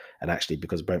that. And actually,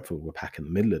 because Brentford were packed in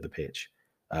the middle of the pitch,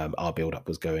 our build up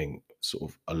was going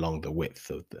sort of along the width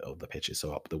of the pitches,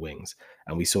 so up the wings,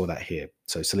 and we saw that here.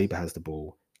 So Saliba has the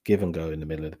ball, give and go in the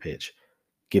middle of the pitch,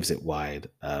 gives it wide,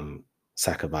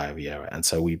 Saka via Vieira, and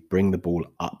so we bring the ball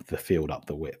up the field, up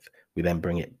the width. We then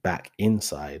bring it back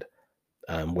inside,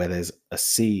 where there's a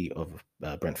sea of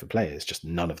Brentford players, just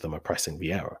none of them are pressing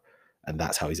Vieira, and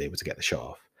that's how he's able to get the shot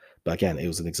off. But again, it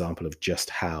was an example of just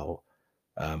how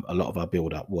a lot of our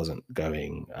build up wasn't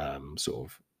going sort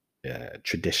of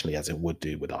traditionally as it would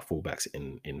do with our fullbacks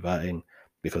in inverting,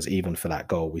 because even for that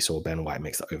goal, we saw Ben White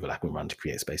makes the overlapping run to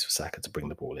create space for Saka to bring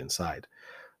the ball inside.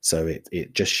 So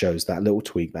it just shows that little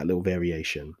tweak, that little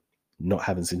variation. Not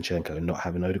having Zinchenko, not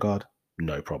having Odegaard,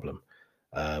 no problem.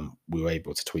 We were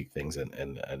able to tweak things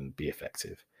and be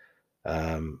effective.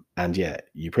 And yeah,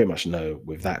 you pretty much know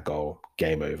with that goal,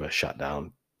 game over, shut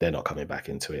down. They're not coming back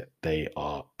into it. They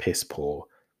are piss poor.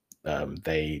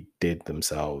 They did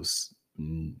themselves,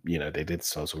 they did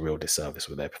themselves a real disservice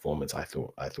with their performance. I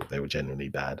thought they were genuinely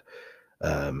bad.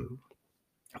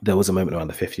 There was a moment around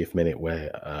the 50th minute where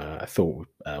I thought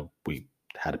we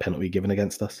had a penalty given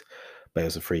against us, but it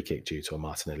was a free kick due to a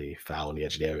Martinelli foul on the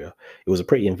edge of the area. It was a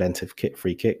pretty inventive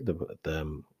free kick,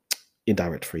 the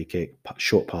indirect free kick,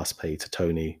 short pass play to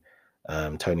Tony.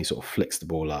 Tony sort of flicks the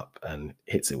ball up and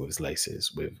hits it with his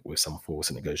laces with some force,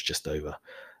 and it goes just over.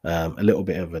 A little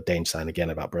bit of a danger sign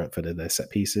again about Brentford and their set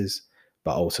pieces,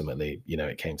 but ultimately,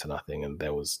 it came to nothing, and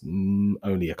there was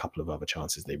only a couple of other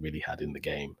chances they really had in the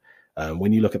game.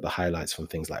 When you look at the highlights from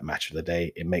things like Match of the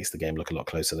Day, it makes the game look a lot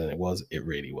closer than it was. It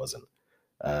really wasn't.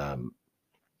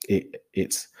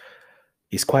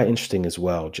 It's quite interesting as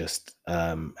well, just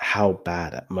how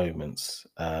bad at moments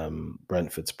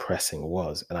Brentford's pressing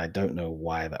was. And I don't know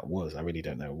why that was. I really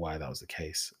don't know why that was the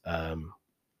case.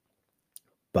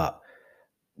 But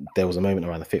there was a moment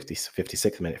around the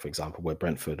 56th minute, for example, where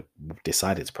Brentford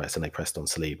decided to press, and they pressed on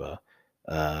Saliba.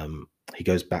 He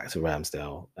goes back to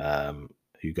Ramsdale,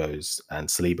 who goes, and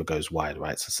Saliba goes wide,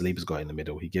 right? So Saliba's got in the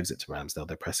middle. He gives it to Ramsdale.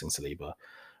 They're pressing Saliba.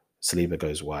 Saliba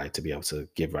goes wide to be able to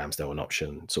give Ramsdale an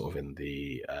option sort of in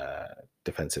the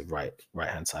defensive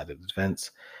right-hand side of the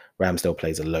defense. Ramsdale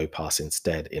plays a low pass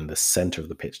instead in the center of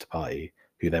the pitch to Partey,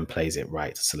 who then plays it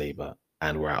right to Saliba,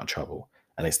 and we're out of trouble.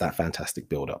 And it's that fantastic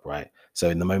build-up, right? So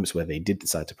in the moments where they did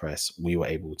decide to press, we were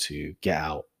able to get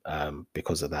out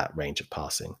because of that range of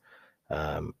passing.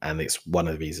 And it's one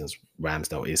of the reasons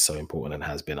Ramsdale is so important and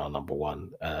has been our number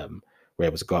one. We're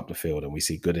able to go up the field and we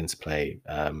see good interplay,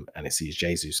 and it sees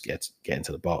Jesus get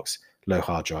into the box, low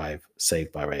hard drive,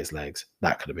 saved by Ray's legs.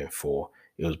 That could have been 4.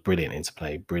 It was brilliant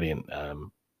interplay, brilliant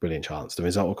chance. The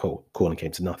result of corner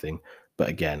came to nothing, but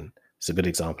again, it's a good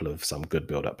example of some good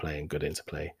build-up play and good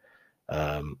interplay.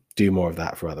 Do more of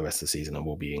that throughout the rest of the season and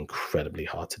will be incredibly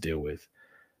hard to deal with.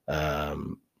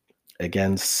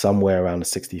 Again, somewhere around the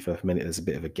 65th minute, there's a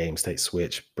bit of a game state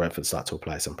switch. Brentford start to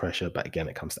apply some pressure, but again,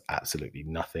 it comes to absolutely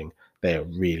nothing. They are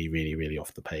really, really, really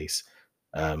off the pace.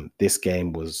 This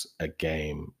game was a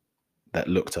game that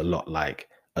looked a lot like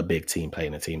a big team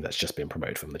playing a team that's just been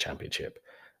promoted from the Championship.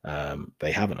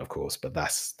 They haven't, of course, but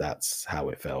that's how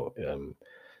it felt.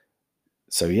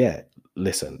 So yeah,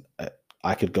 listen,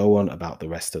 I could go on about the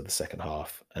rest of the second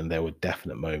half, and there were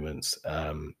definite moments.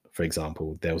 For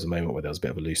example, there was a moment where there was a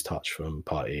bit of a loose touch from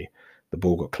Partey. The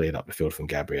ball got cleared up the field from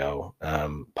Gabriel.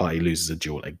 Partey loses a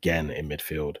duel again in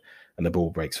midfield, and the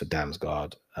ball breaks for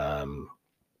Damsgaard.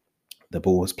 The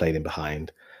ball was played in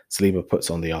behind. Saliba puts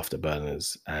on the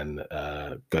afterburners and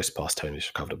goes past Tony to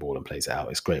recover the ball and plays it out.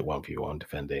 It's great 1v1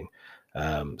 defending.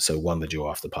 So won the duel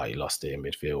after Partey lost it in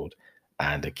midfield.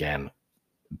 And again,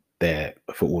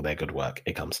 for all their good work,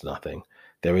 it comes to nothing.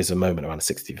 There is a moment around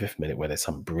the 65th minute where there's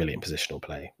some brilliant positional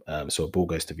play. So a ball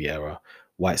goes to Vieira,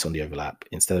 White's on the overlap.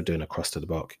 Instead of doing a cross to the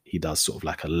box, he does sort of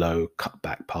like a low cut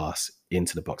back pass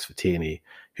into the box for Tierney,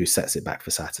 who sets it back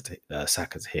for Saka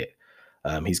to hit.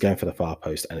 He's going for the far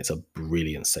post, and it's a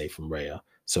brilliant save from Raya.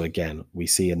 So again, we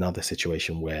see another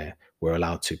situation where we're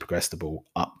allowed to progress the ball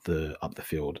up the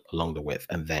field along the width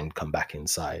and then come back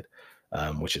inside,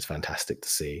 which is fantastic to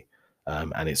see.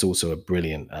 And it's also a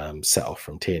brilliant set off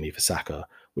from Tierney for Saka,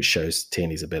 which shows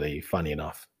Tierney's ability, funny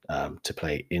enough, to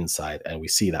play inside. And we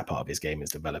see that part of his game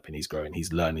is developing. He's growing.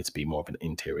 He's learning to be more of an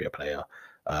interior player.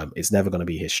 It's never going to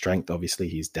be his strength. Obviously,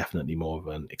 he's definitely more of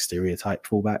an exterior type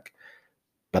fullback,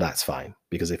 but that's fine,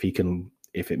 because if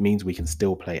it means we can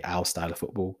still play our style of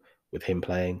football with him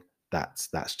playing, that's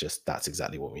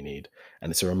exactly what we need.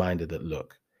 And it's a reminder that,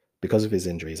 look, because of his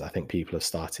injuries, I think people have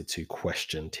started to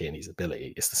question Tierney's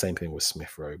ability. It's the same thing with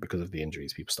Smith Rowe. Because of the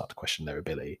injuries, people start to question their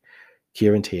ability.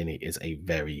 Kieran Tierney is a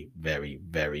very, very,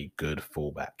 very good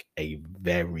fullback. A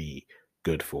very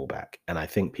good fullback. And I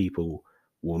think people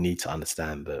will need to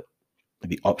understand that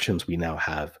the options we now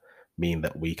have mean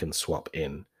that we can swap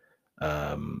in.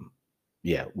 Um,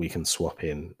 yeah, we can swap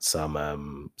in some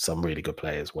really good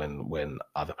players when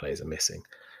other players are missing.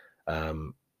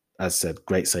 Um, as I said,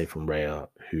 great save from Raya,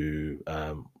 who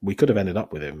we could have ended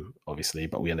up with him, obviously,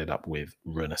 but we ended up with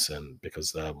Runason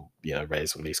because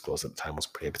Raya's release clause at the time was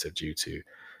prohibitive due to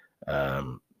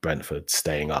Brentford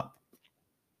staying up.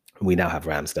 We now have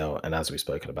Ramsdale, and as we've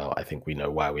spoken about, I think we know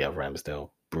why we have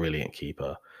Ramsdale. Brilliant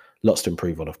keeper, lots to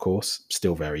improve on, of course.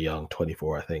 Still very young,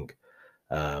 24, I think.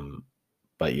 Um,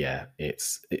 but yeah,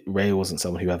 Ray wasn't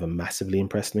someone who ever massively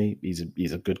impressed me. He's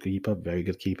a good keeper, very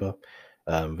good keeper,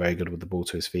 very good with the ball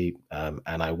to his feet. And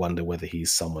I wonder whether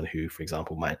he's someone who, for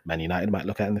example, Man United might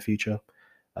look at in the future.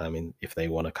 I mean, if they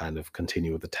want to kind of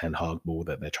continue with the Ten Hag ball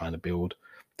that they're trying to build,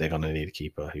 they're going to need a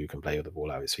keeper who can play with the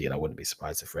ball out of his feet. And I wouldn't be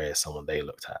surprised if Ray is someone they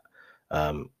looked at.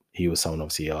 He was someone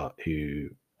obviously who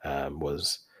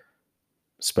was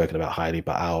spoken about highly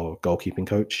by our goalkeeping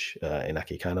coach,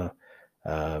 Inaki Kana,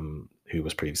 who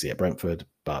was previously at Brentford.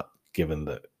 But given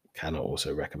that Kana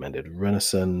also recommended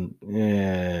Runason,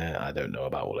 I don't know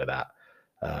about all of that.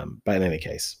 But in any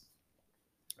case,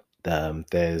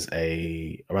 there's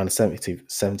around the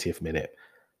 70th minute,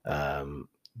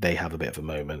 they have a bit of a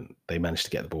moment. They manage to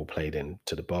get the ball played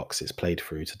into the box. It's played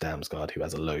through to Damsgaard, who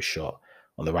has a low shot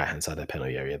on the right-hand side of the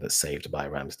penalty area that's saved by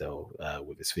Ramsdale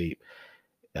with his feet.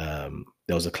 There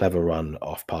was a clever run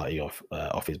off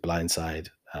his blind side,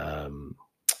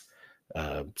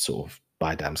 sort of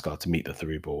by Damsgaard to meet the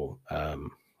through ball.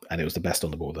 And it was the best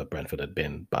on the ball that Brentford had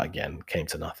been, but again, came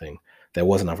to nothing. There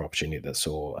was another opportunity that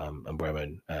saw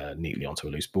Mbeumo neatly onto a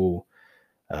loose ball.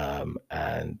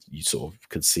 And you sort of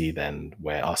could see then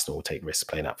where Arsenal will take risks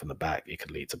playing out from the back. It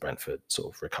could lead to Brentford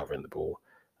sort of recovering the ball.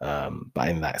 But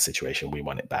in that situation, we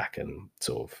won it back and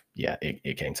sort of,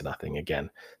 it came to nothing. Again,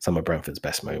 some of Brentford's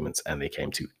best moments, and they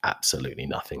came to absolutely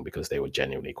nothing because they were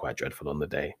genuinely quite dreadful on the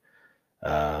day.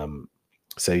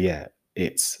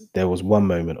 There was one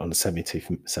moment on the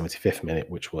 75th minute,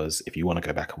 which was, if you want to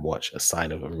go back and watch, a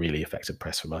sign of a really effective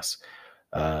press from us.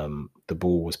 The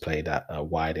ball was played at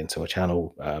wide into a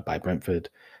channel by Brentford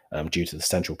due to the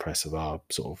central press of our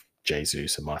sort of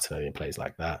Jesus and Martinelli and plays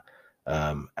like that.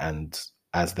 And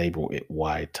as they brought it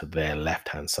wide to their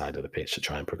left-hand side of the pitch to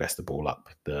try and progress the ball up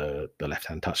the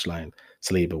left-hand touchline,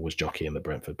 Saliba was jockeying the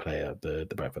Brentford player, the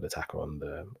Brentford attacker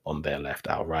on their left,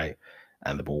 our right,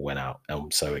 and the ball went out.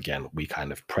 And so again, we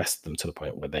kind of pressed them to the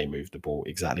point where they moved the ball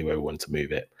exactly where we wanted to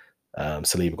move it.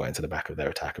 Saliba got into the back of their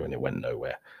attacker and it went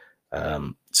nowhere.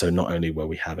 So not only were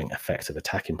we having effective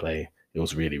attacking play, it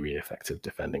was really, really effective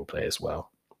defending play as well.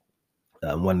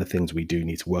 One of the things we do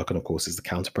need to work on, of course, is the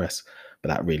counter press, but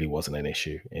that really wasn't an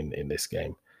issue in this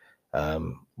game.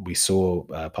 We saw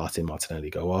Partey and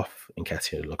Martinelli go off,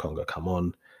 Nketiah and Lokonga come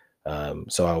on.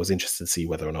 So I was interested to see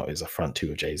whether or not it was a front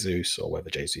two of Jesus or whether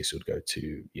Jesus would go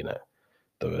to,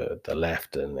 the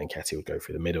left and Nketiah would go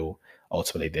through the middle.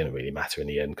 Ultimately, it didn't really matter in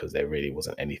the end because there really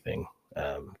wasn't anything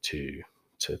to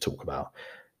talk about.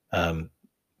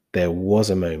 There was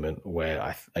a moment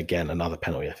where, again, another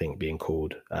penalty, I think, being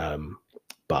called,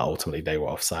 but ultimately they were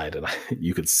offside, and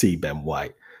you could see Ben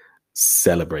White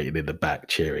celebrating in the back,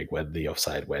 cheering when the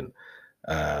offside went.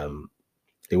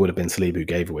 It would have been Saliba who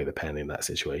gave away the pen in that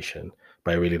situation,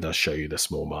 but it really does show you the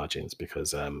small margins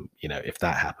because, if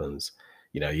that happens,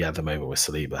 you have the moment where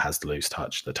Saliba has the loose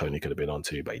touch that Tony could have been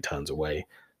onto, but he turns away.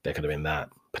 There could have been that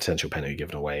potential penalty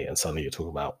given away, and suddenly you're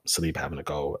talking about Saliba having a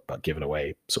goal, but giving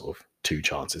away sort of two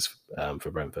chances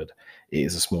for Brentford. It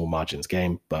is a small margins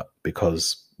game, but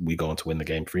because we go on to win the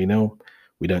game 3-0,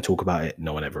 we don't talk about it.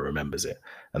 No one ever remembers it,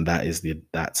 and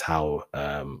that's how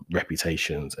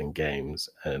reputations and games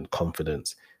and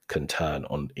confidence can turn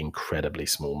on incredibly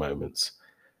small moments.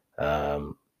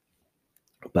 But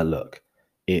look,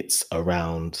 it's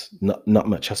around not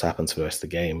much has happened for the rest of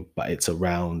the game, but it's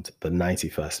around the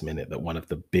 91st minute that one of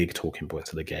the big talking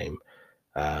points of the game,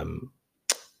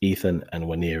 Ethan and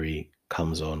Nwaneri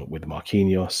comes on with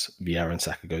Marquinhos. Vieira and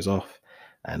Saka goes off,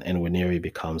 and Nwaneri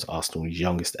becomes Arsenal's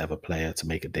youngest ever player to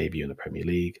make a debut in the Premier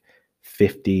League,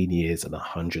 15 years and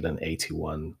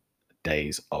 181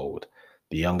 days old.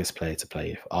 The youngest player to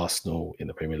play for Arsenal in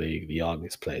the Premier League, the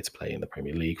youngest player to play in the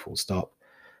Premier League, full stop.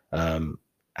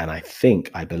 And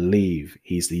I believe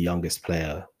he's the youngest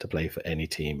player to play for any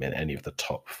team in any of the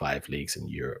top 5 leagues in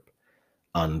Europe.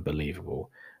 Unbelievable.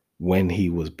 When he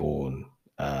was born,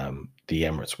 the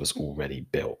Emirates was already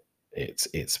built.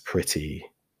 It's pretty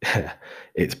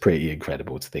it's pretty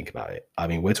incredible to think about it. I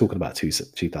mean, we're talking about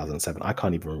 2007. I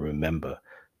can't even remember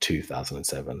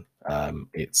 2007.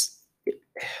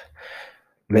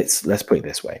 Let's put it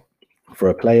this way. For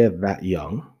a player that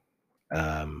young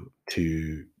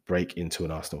to break into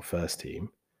an Arsenal first team,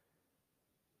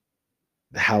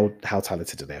 how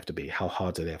talented do they have to be? How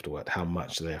hard do they have to work? How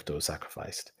much do they have to have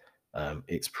sacrificed?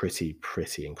 It's pretty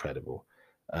incredible.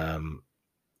 Um,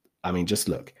 I mean, just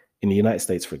look in the United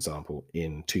States, for example,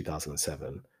 in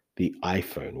 2007, the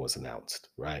iPhone was announced,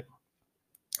 right?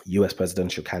 US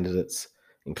presidential candidates,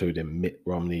 including Mitt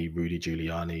Romney, Rudy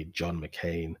Giuliani, John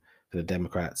McCain for the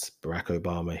Democrats, Barack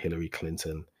Obama, Hillary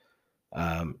Clinton.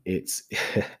 It's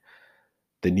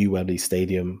the new Wembley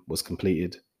Stadium was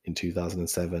completed in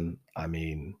 2007. I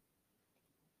mean,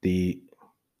 the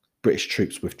British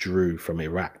troops withdrew from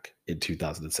Iraq in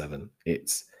 2007.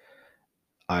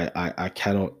 I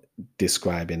cannot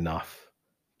describe enough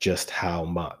just how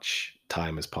much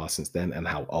time has passed since then and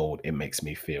how old it makes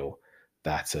me feel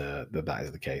that that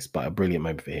is the case. But a brilliant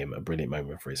moment for him, a brilliant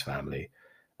moment for his family.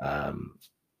 Um,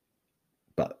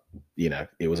 but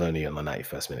it was only on the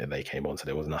 91st minute they came on, so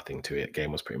there was nothing to it.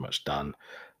 Game was pretty much done.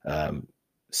 Um,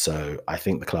 so I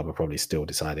think the club are probably still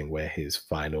deciding where his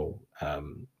final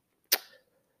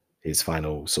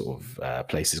sort of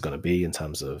place is going to be in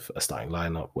terms of a starting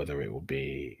lineup, whether it will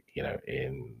be,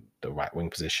 in the right wing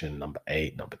position, number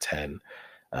 8, number 10.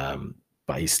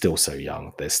 But he's still so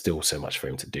young. There's still so much for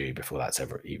him to do before that's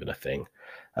ever even a thing.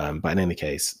 But in any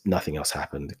case, nothing else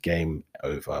happened. Game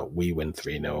over. We win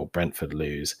 3-0. Brentford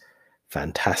lose.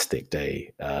 Fantastic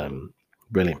day.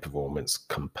 Brilliant performance.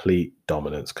 Complete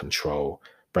dominance, control.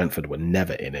 Brentford were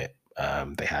never in it.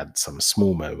 They had some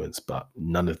small moments, but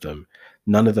none of them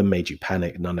made you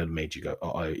panic. None of them made you go,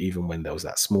 oh, even when there was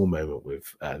that small moment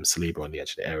with Saliba on the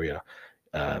edge of the area,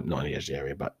 not on the edge of the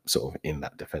area, but sort of in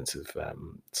that defensive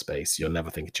space, you're never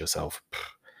thinking to yourself,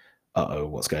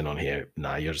 what's going on here?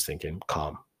 Nah, you're just thinking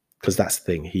calm. Because that's the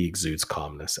thing, he exudes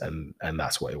calmness, and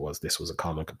that's what it was. This was a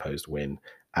calm and composed win,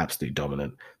 absolutely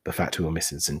dominant. The fact we were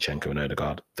missing Zinchenko and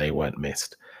Odegaard, they weren't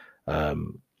missed.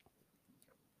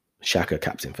 Xhaka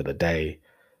captain for the day.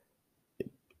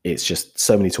 It's just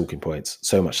so many talking points,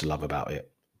 so much to love about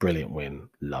it. Brilliant win,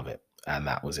 love it. And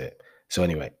that was it. So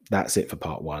anyway, that's it for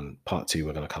part 1. Part 2,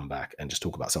 we're going to come back and just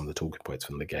talk about some of the talking points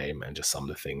from the game and just some of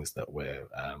the things that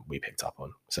we picked up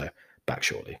on. So back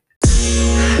shortly.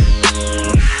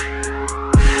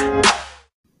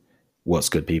 What's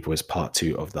good, people? Is part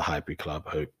 2 of the Highbury Club.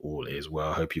 Hope all is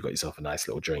well. Hope you got yourself a nice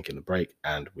little drink in the break,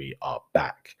 and we are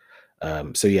back.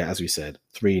 So yeah, as we said,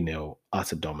 3-0,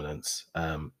 utter dominance.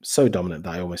 So dominant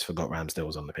that I almost forgot Ramsdale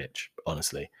was on the pitch,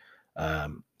 honestly.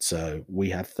 So we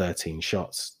had 13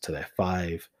 shots to their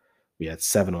 5. We had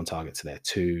 7 on target to their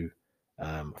 2.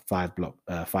 5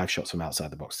 shots from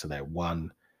outside the box to their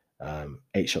 1.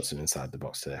 8 shots from inside the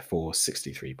box to their 4.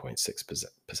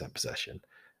 63.6% possession.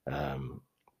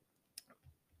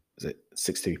 Is it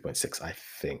 63.6? I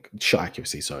think shot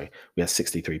accuracy. Sorry, we had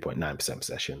 63.9%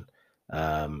 possession.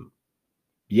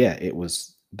 Yeah, it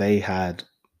was. They had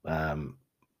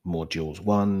more duels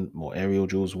won, more aerial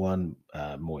duels won,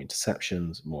 more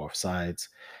interceptions, more offsides.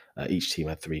 Each team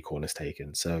had 3 corners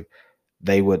taken, so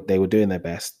they were doing their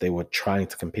best. They were trying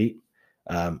to compete,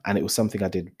 and it was something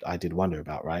I did wonder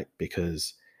about, right?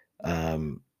 Because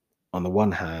on the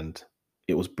one hand,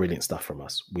 it was brilliant stuff from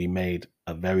us. We made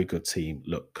a very good team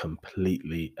look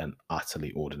completely and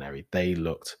utterly ordinary. They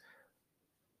looked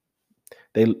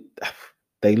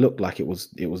like it was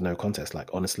no contest. Like,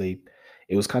 honestly,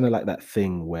 it was kind of like that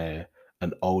thing where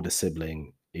an older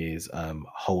sibling is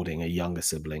holding a younger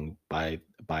sibling by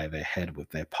their head with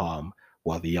their palm,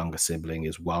 while the younger sibling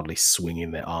is wildly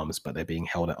swinging their arms, but they're being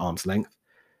held at arm's length.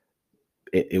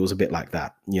 It was a bit like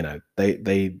that.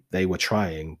 They were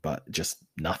trying, but just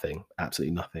nothing,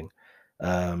 absolutely nothing.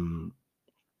 I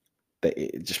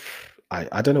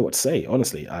don't know what to say.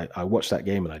 Honestly, I watched that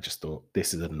game and I just thought,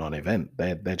 this is a non-event.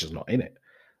 They're just not in it.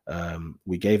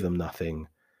 We gave them nothing.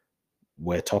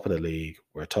 We're top of the league.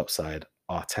 We're a top side.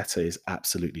 Arteta is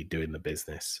absolutely doing the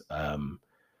business.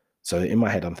 So in my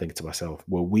head, I'm thinking to myself,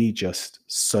 were we just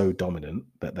so dominant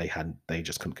that they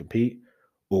just couldn't compete?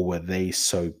 Or were they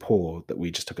so poor that we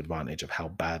just took advantage of how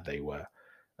bad they were?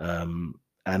 And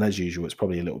as usual, it's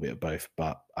probably a little bit of both,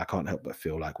 but I can't help but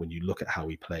feel like when you look at how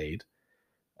we played,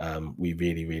 we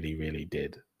really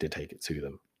did take it to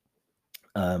them.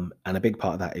 And a big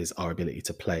part of that is our ability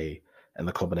to play and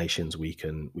the combinations we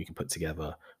can put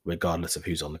together regardless of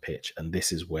who's on the pitch. And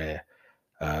this is where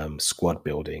squad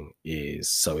building is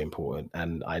so important.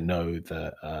 And I know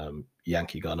that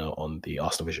Yankee Gunner on the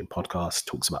Arsenal Vision podcast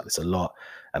talks about this a lot,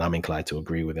 and I'm inclined to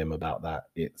agree with him about that.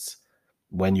 It's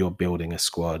when you're building a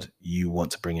squad, you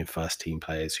want to bring in first team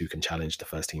players who can challenge the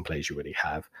first team players you already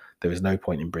have. There is no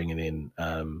point in bringing in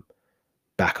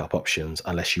backup options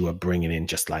unless you are bringing in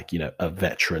just like, a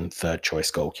veteran third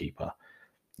choice goalkeeper,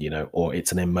 or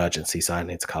it's an emergency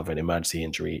signing to cover an emergency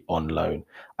injury on loan.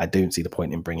 I don't see the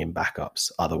point in bringing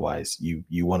backups. Otherwise,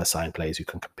 you want to sign players who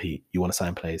can compete. You want to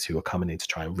sign players who are coming in to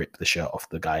try and rip the shirt off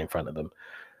the guy in front of them.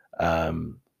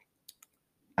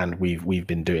 And we've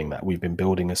been doing that. We've been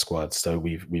building a squad. So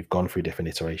we've gone through different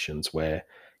iterations where,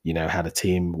 had a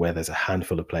team where there's a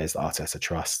handful of players that Arteta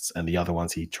trusts, and the other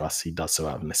ones he trusts, he does so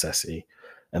out of necessity.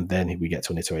 And then we get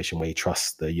to an iteration where he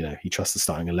trusts the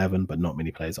starting 11, but not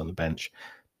many players on the bench,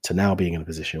 to now being in a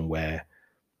position where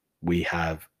we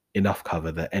have enough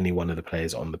cover that any one of the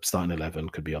players on the starting 11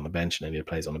 could be on the bench, and any of the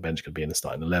players on the bench could be in the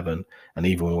starting 11. And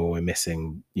even when we're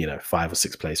missing, 5 or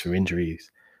 6 players for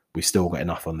injuries, we've still got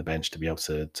enough on the bench to be able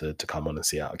to come on and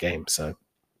see out a game. So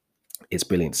it's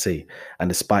brilliant to see. And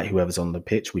despite whoever's on the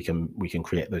pitch, we can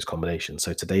create those combinations.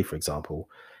 So today, for example,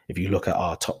 if you look at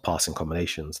our top passing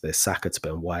combinations, there's Saka to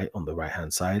Ben White on the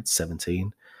right-hand side,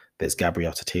 17. There's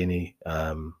Gabriel to Tierney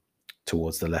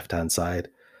towards the left-hand side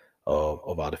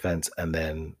of our defense. And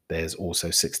then there's also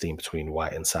 16 between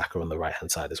White and Saka on the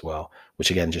right-hand side as well,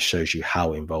 which again just shows you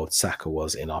how involved Saka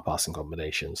was in our passing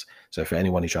combinations. So for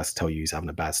anyone who tries to tell you he's having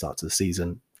a bad start to the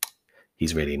season,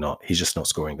 he's really not. He's just not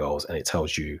scoring goals, and it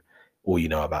tells you all you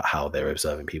know about how they're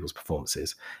observing people's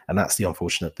performances. And that's the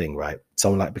unfortunate thing, right?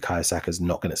 Someone like Bukayo Saka is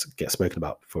not going to get spoken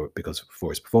about for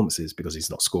his performances because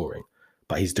he's not scoring,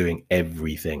 but he's doing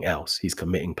everything else. He's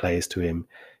committing players to him.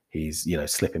 He's,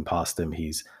 slipping past them.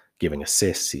 He's giving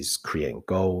assists. He's creating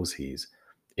goals. He's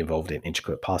involved in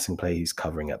intricate passing play. He's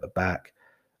covering at the back.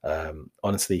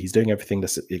 Honestly, he's doing everything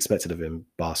that's expected of him,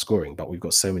 bar scoring. But we've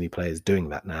got so many players doing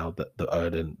that now that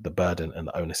the burden and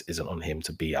the onus isn't on him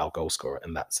to be our goal scorer,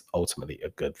 and that's ultimately a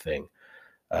good thing.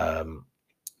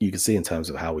 You can see in terms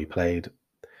of how we played,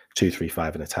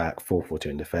 2-3-5 in attack, 4-4-2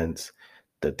 in defence.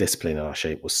 The discipline in our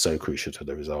shape was so crucial to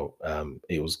the result.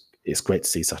 It's great to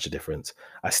see such a difference.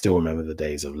 I still remember the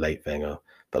days of late Wenger,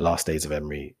 the last days of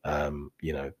Emery.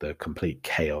 The complete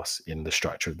chaos in the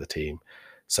structure of the team.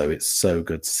 So it's so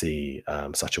good to see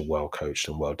such a well-coached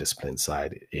and well-disciplined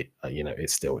side. It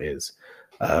still is.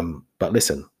 But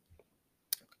listen,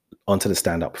 onto the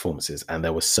standout performances, and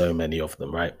there were so many of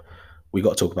them, right? We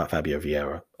got to talk about Fabio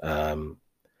Vieira.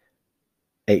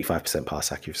 85%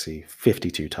 pass accuracy,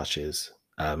 52 touches,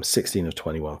 16 of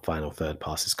 21 final third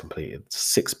passes completed,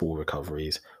 6 ball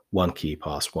recoveries, 1 key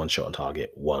pass, 1 shot on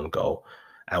target, 1 goal.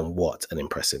 And what an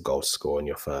impressive goal to score in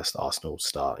your first Arsenal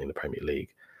start in the Premier League.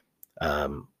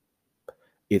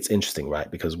 It's interesting,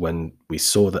 right? Because when we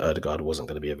saw that Ødegaard wasn't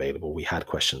going to be available, we had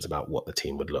questions about what the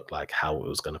team would look like, how it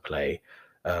was going to play,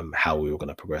 how we were going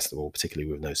to progress the ball,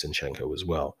 particularly with no Zinchenko as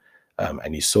well.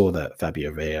 And you saw that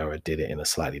Fabio Vieira did it in a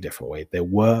slightly different way. There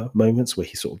were moments where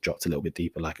he sort of dropped a little bit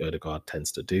deeper, like Ødegaard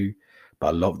tends to do,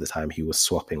 but a lot of the time he was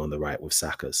swapping on the right with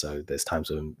Saka. So there's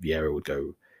times when Vieira would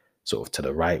go sort of to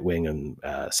the right wing and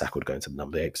Saka would go into the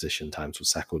number 8 position. Times when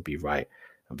Saka would be right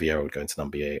and Vieira would go into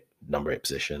number 8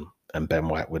 position, and Ben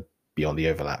White would be on the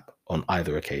overlap on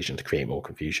either occasion to create more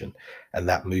confusion. And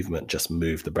that movement just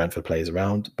moved the Brentford players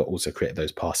around, but also create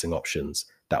those passing options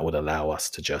that would allow us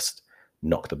to just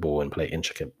knock the ball and play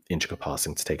intricate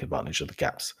passing to take advantage of the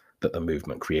gaps that the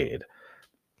movement created.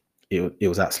 It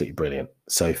was absolutely brilliant.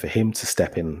 So for him to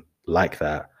step in like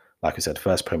that, like I said,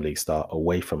 first Premier League start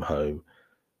away from home,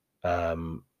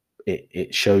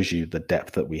 it shows you the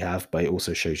depth that we have, but it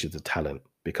also shows you the talent,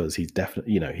 because he's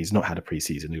definitely, he's not had a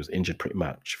preseason. He was injured pretty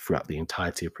much throughout the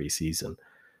entirety of preseason.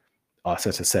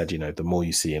 Arteta said, the more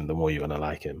you see him, the more you're going to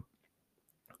like him.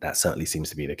 That certainly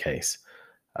seems to be the case.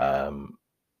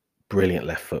 Brilliant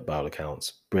left foot ball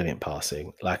accounts, brilliant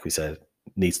passing. Like we said,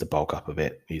 needs to bulk up a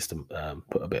bit, needs to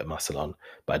put a bit of muscle on,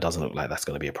 but it doesn't look like that's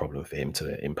going to be a problem for him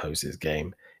to impose his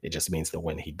game. It just means that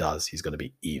when he does, he's going to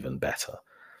be even better.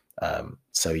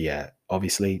 So yeah,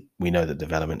 obviously we know that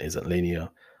development isn't linear.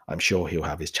 I'm sure he'll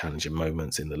have his challenging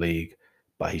moments in the league,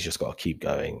 but he's just got to keep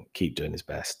going, keep doing his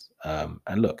best.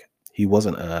 And look, he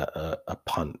wasn't a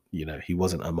punt, he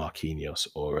wasn't a Marquinhos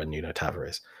or a Nuno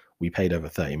Tavares. We paid over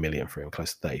 30 million for him,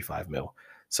 close to 35 mil.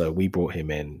 So we brought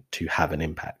him in to have an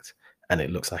impact, and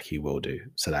it looks like he will do.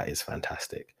 So that is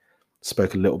fantastic.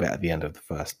 Spoke a little bit at the end of the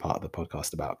first part of the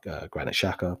podcast about Granit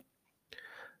Xhaka.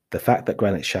 The fact that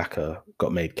Granit Xhaka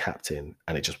got made captain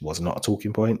and it just was not a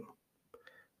talking point,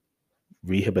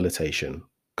 rehabilitation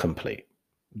complete.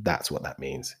 That's what that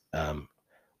means.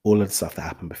 All of the stuff that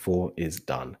happened before is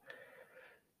done.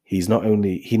 He not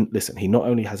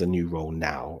only has a new role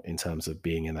now in terms of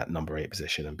being in that number 8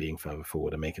 position and being further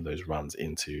forward and making those runs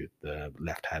into the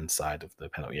left-hand side of the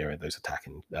penalty area, those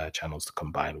attacking channels to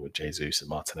combine with Jesus and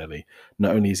Martinelli.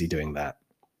 Not only is he doing that,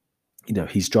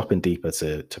 he's dropping deeper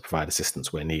to provide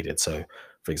assistance where needed. So,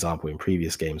 for example, in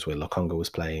previous games where Lokonga was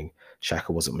playing, Xhaka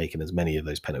wasn't making as many of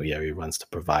those penalty area runs to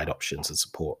provide options and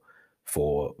support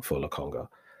for Lokonga.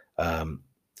 Um,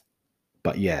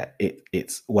 but yeah,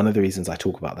 it's one of the reasons I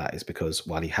talk about that is because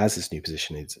while he has this new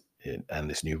position and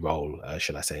this new role,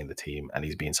 should I say, in the team, and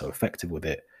he's been so effective with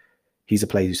it, he's a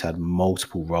player who's had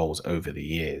multiple roles over the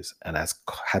years and has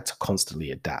had to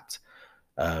constantly adapt.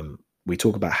 We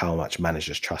talk about how much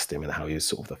managers trust him and how he was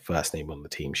sort of the first name on the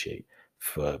team sheet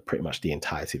for pretty much the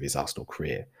entirety of his Arsenal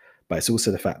career. But it's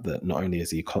also the fact that not only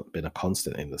has he been a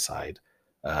constant in the side,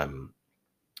 um,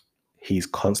 he's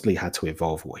constantly had to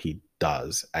evolve what he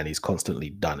does, and he's constantly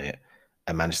done it.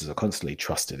 And managers have constantly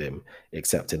trusted him,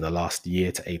 except in the last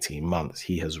year to 18 months,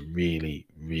 he has really,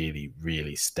 really,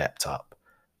 really stepped up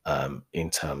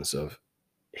in terms of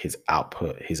his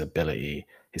output, his ability,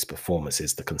 his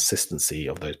performances, the consistency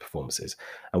of those performances.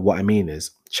 And what I mean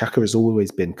is, Xhaka has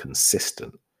always been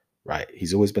consistent, right?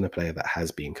 He's always been a player that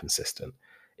has been consistent.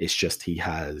 It's just he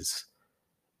has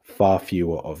far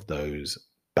fewer of those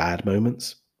bad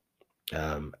moments,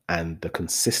 and the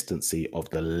consistency of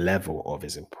the level of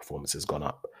his performance has gone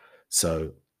up.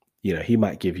 So, he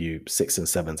might give you 6 and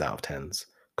 7s out of tens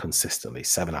consistently,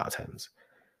 7 out of 10s,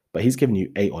 but he's giving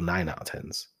you 8 or 9 out of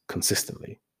 10s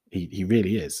consistently. He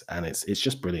really is, and it's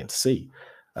just brilliant to see.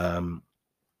 Um,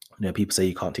 People say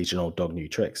you can't teach an old dog new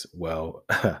tricks. Well,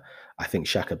 I think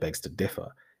Shaka begs to differ.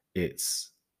 It's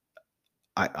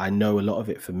I know a lot of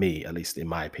it, for me, at least in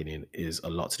my opinion, is a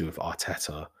lot to do with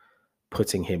Arteta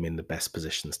putting him in the best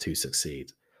positions to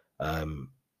succeed. And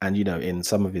in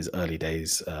some of his early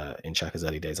days, in Shaka's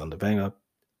early days under Wenger,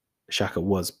 Shaka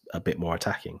was a bit more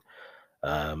attacking.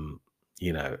 Um,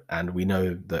 and we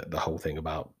know that the whole thing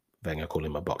about Wenger calling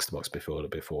him a box to box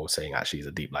before saying actually he's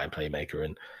a deep line playmaker,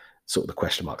 and sort of the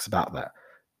question marks about that.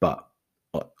 But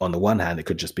on the one hand, it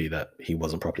could just be that he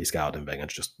wasn't properly scouted and Wenger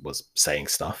just was saying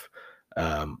stuff.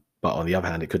 But on the other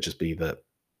hand, it could just be that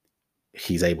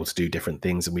he's able to do different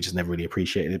things and we just never really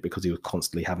appreciated it because he was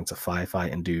constantly having to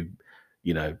firefight and do,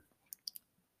 you know,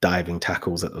 diving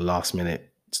tackles at the last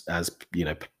minute as,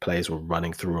 players were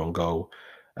running through on goal.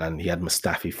 And he had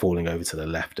Mustafi falling over to the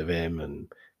left of him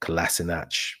and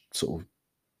Kolasinac sort of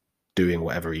doing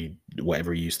whatever he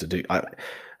used to do.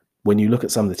 When you look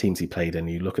at some of the teams he played in,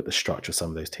 you look at the structure of some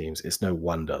of those teams, it's no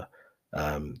wonder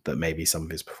that maybe some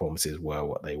of his performances were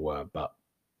what they were. But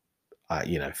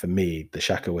for me, the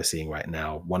Xhaka we're seeing right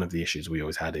now, one of the issues we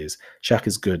always had is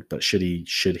Xhaka's good, but should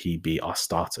he be our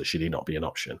starter? Should he not be an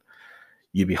option?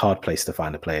 You'd be hard placed to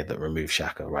find a player that removes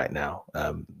Xhaka right now,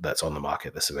 that's on the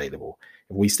market, that's available.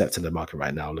 If we stepped into the market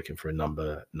right now looking for a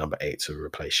number 8 to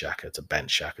replace Xhaka, to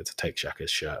bench Xhaka, to take Xhaka's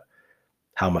shirt,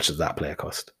 how much does that player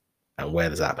cost? And where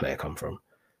does that player come from?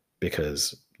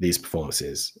 Because these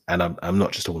performances, and I'm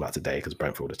not just talking about today because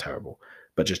Brentford are terrible,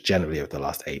 but just generally over the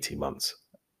last 18 months,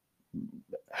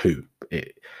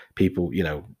 people,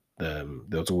 there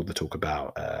was all the talk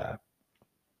about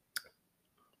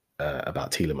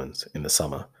Tielemans in the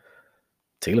summer.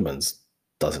 Tielemans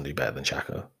doesn't do better than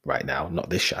Xhaka right now. Not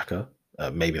this Xhaka.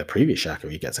 Maybe the previous Xhaka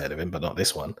he gets ahead of him, but not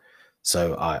this one.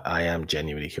 So I am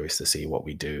genuinely curious to see what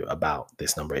we do about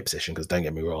this number 8 position, because don't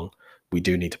get me wrong, we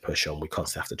do need to push on. We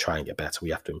constantly have to try and get better.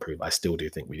 We have to improve. I still do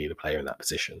think we need a player in that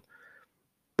position.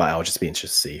 But I'll just be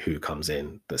interested to see who comes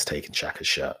in that's taking Xhaka's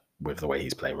shirt with the way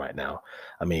he's playing right now.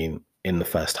 I mean, in the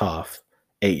first half,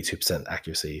 82%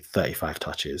 accuracy, 35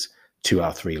 touches, 2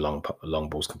 out of 3 long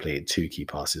balls completed, 2 key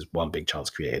passes, 1 big chance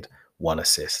created, 1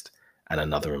 assist, and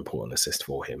another important assist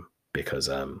for him. Because,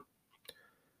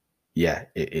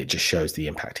 it just shows the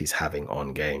impact he's having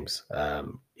on games.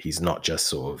 He's not just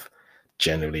sort of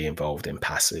generally involved in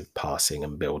passive passing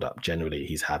and build up. Generally,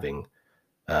 he's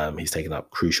taking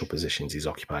up crucial positions. He's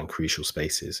occupying crucial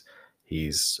spaces.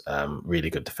 He's really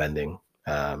good defending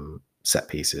set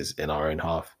pieces in our own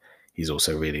half. He's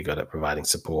also really good at providing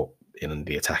support in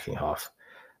the attacking half.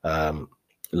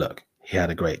 Look, he had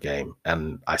a great game.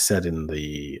 And I said in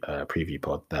the preview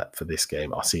pod that for this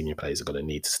game, our senior players are going to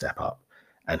need to step up.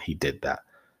 And he did that.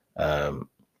 I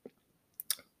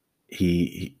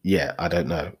don't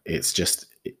know. It's just,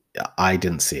 I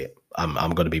didn't see it. I'm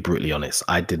going to be brutally honest.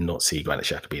 I did not see Granit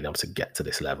Xhaka being able to get to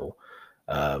this level.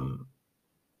 I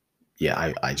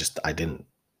didn't,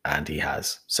 and he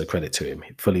has. So credit to him.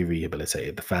 He fully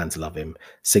rehabilitated. The fans love him.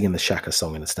 Singing the Xhaka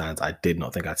song in the stands. I did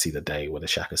not think I'd see the day where the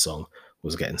Xhaka song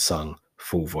was getting sung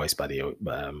full voice by the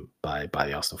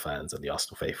Arsenal fans and the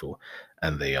Arsenal faithful,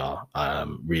 and they are.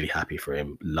 Really happy for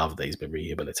him. Love that he's been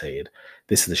rehabilitated.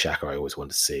 This is the Xhaka I always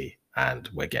wanted to see, and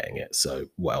we're getting it. So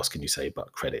what else can you say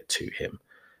but credit to him?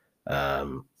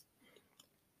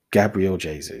 Gabriel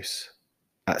Jesus.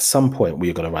 At some point,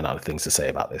 we're going to run out of things to say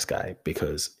about this guy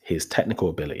because his technical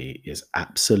ability is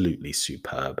absolutely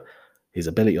superb. His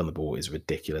ability on the ball is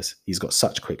ridiculous. He's got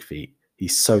such quick feet.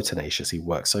 He's so tenacious. He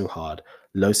works so hard.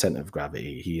 Low center of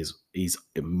gravity. He's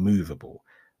immovable.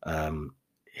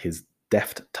 His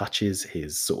deft touches,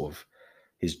 his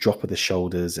drop of the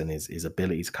shoulders, and his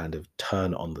ability to kind of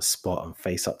turn on the spot and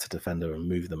face up to defender and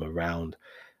move them around.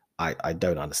 I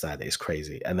don't understand it. It's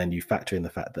crazy. And then you factor in the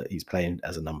fact that he's playing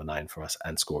as a number 9 for us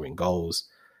and scoring goals.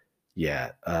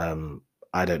 Yeah,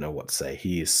 I don't know what to say.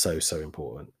 He is so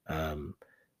important.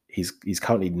 He's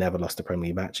currently never lost a Premier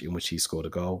League match in which he scored a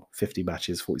goal. 50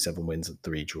 matches, 47 wins, and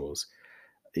 3 draws.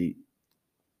 He,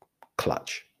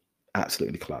 clutch,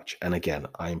 absolutely clutch. And again,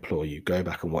 I implore you, go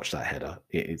back and watch that header.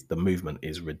 The movement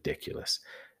is ridiculous.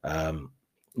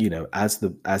 As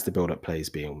the build-up play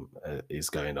is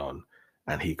going on,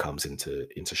 and he comes into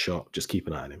shot, just keep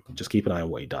an eye on him. Just keep an eye on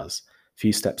what he does.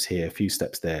 Few steps here, few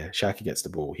steps there. Shaki gets the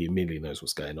ball. He immediately knows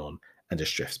what's going on and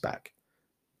just drifts back.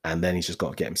 And then he's just got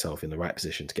to get himself in the right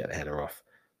position to get the header off,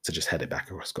 to just head it back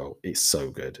across goal. It's so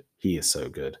good. He is so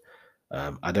good.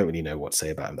 I don't really know what to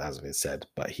say about him, as I've said,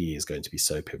 but he is going to be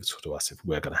so pivotal to us if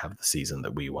we're going to have the season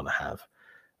that we want to have.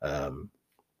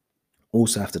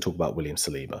 Also have to talk about William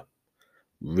Saliba.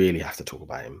 Really have to talk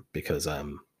about him because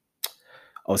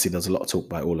obviously there's a lot of talk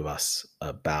by all of us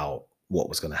about what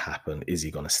was going to happen. Is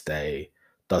he going to stay?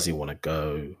 Does he want to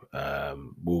go?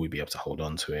 Will we be able to hold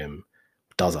on to him?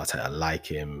 Does Arteta like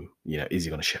him? Is he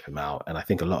going to ship him out? And I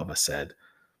think a lot of us said,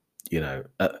 a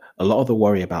lot of the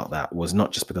worry about that was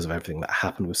not just because of everything that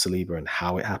happened with Saliba and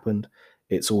how it happened.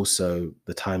 It's also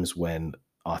the times when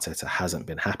Arteta hasn't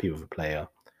been happy with a player,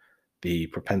 the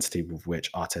propensity with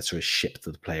which Arteta has shipped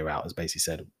the player out, has basically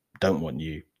said, don't want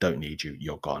you, don't need you,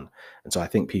 you're gone. And so I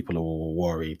think people are all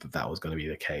worried that was going to be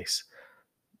the case.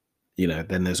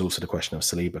 Then there's also the question of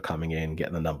Saliba coming in,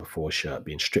 getting the number 4 shirt,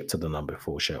 being stripped of the number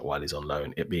 4 shirt while he's on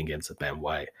loan, it being against Ben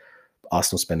White.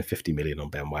 Arsenal spending 50 million on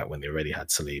Ben White when they already had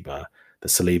Saliba. The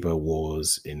Saliba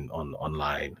wars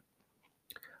online.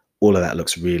 All of that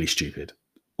looks really stupid.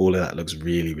 All of that looks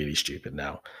really, really stupid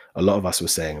now. A lot of us were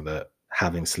saying that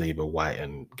having Saliba, White,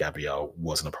 and Gabriel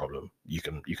wasn't a problem. You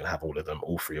can have all of them.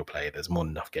 All 3 will play. There's more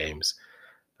than enough games.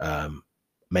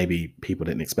 Maybe people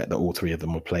didn't expect that all 3 of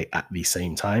them will play at the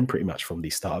same time, pretty much from the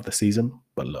start of the season.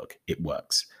 But look, it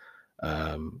works.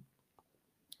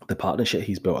 The partnership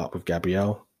he's built up with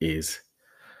Gabriel is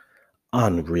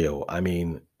unreal. I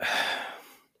mean,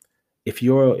 if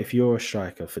you're a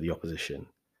striker for the opposition,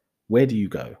 where do you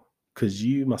go? Because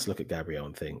you must look at Gabriel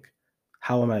and think,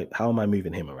 how am I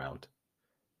moving him around?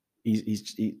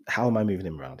 How am I moving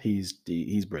him around? He's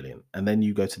brilliant. And then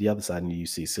you go to the other side and you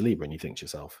see Saliba and you think to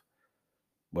yourself,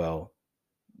 well,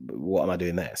 what am I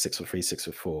doing there? 6'3",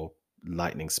 6'4",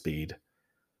 lightning speed,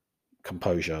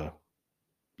 composure,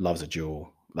 loves a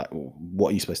duel. Like, what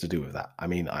are you supposed to do with that? I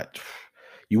mean,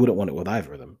 you wouldn't want it with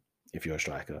either of them if you're a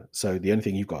striker. So the only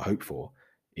thing you've got hope for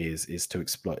is to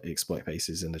exploit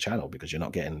faces in the channel, because you're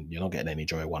not getting any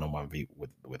joy one-on-one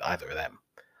with either of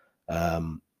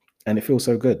them. And it feels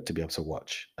so good to be able to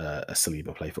watch a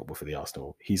Saliba play football for the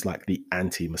Arsenal. He's like the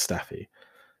anti-Mustafi.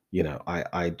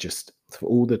 I just, for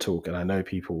all the talk, and I know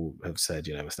people have said,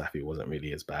 Mustafi wasn't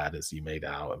really as bad as you made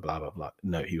out and blah, blah, blah.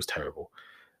 No, he was terrible.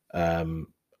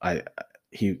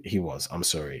 He was, I'm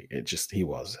sorry. He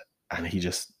was. And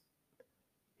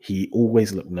he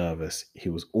always looked nervous. He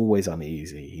was always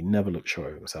uneasy. He never looked sure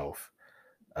of himself.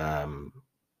 And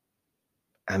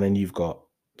then you've got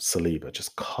Saliba,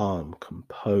 just calm,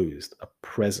 composed, a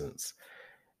presence.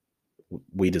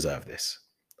 We deserve this.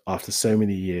 After so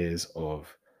many years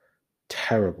of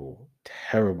terrible,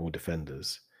 terrible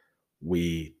defenders,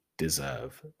 we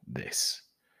deserve this.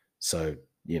 So,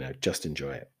 just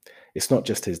enjoy it. It's not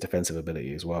just his defensive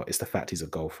ability as well. It's the fact he's a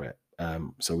goal threat.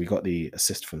 So we got the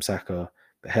assist from Saka,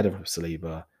 the header from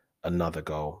Saliba, another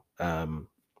goal.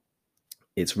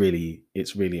 It's really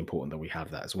important that we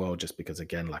have that as well, just because,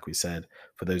 again, like we said,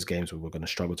 for those games where we're going to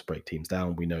struggle to break teams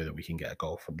down, we know that we can get a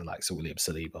goal from the likes of William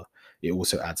Saliba. It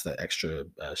also adds that extra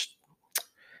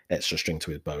string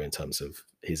to his bow in terms of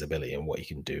his ability and what he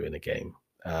can do in a game.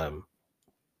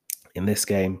 In this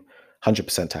game,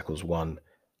 100% tackles won,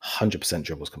 100%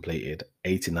 dribbles completed,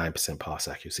 89% pass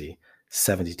accuracy,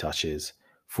 70 touches,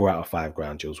 4 out of 5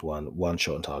 ground duels won, 1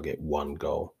 shot on target, 1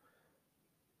 goal.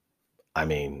 I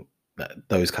mean,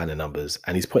 those kind of numbers,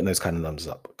 and he's putting those kind of numbers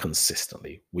up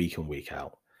consistently, week in, week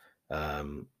out.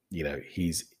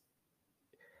 He's,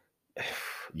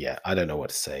 yeah, I don't know what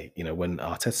to say. When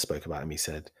Arteta spoke about him, he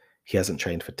said he hasn't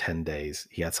trained for 10 days.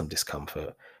 He had some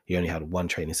discomfort. He only had 1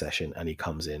 training session, and he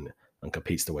comes in and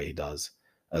competes the way he does.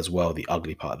 as well, the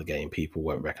ugly part of the game, people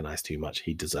won't recognize too much.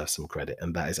 He deserves some credit,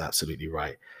 and that is absolutely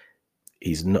right.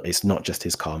 He's not. It's not just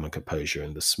his calm and composure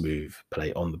and the smooth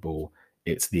play on the ball.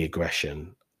 It's the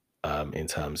aggression in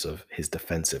terms of his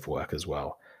defensive work as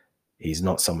well. He's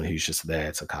not someone who's just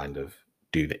there to kind of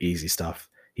do the easy stuff.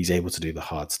 He's able to do the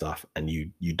hard stuff, and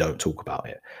you don't talk about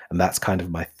it. And that's kind of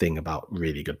my thing about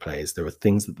really good players. There are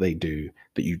things that they do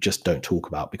that you just don't talk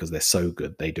about because they're so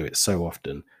good. They do it so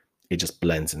often, it just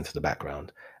blends into the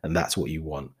background. And that's what you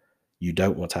want. You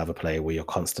don't want to have a player where you're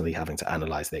constantly having to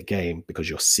analyze their game because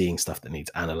you're seeing stuff that needs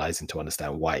analyzing to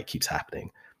understand why it keeps happening.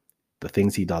 The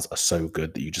things he does are so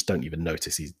good that you just don't even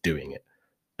notice he's doing it.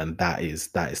 And that is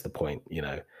the point.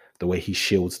 The way he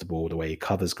shields the ball, the way he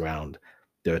covers ground.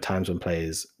 There are times when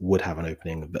players would have an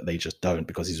opening that they just don't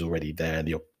because he's already there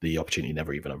and the opportunity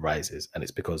never even arises. And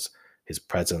it's because his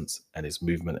presence and his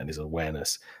movement and his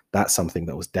awareness. That's something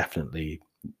that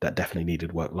definitely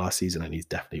needed work last season, and he's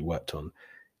definitely worked on.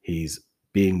 He's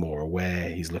being more aware.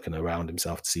 He's looking around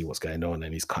himself to see what's going on,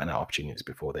 and he's cutting out opportunities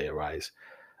before they arise.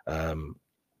 Um,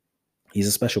 he's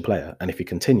a special player, and if he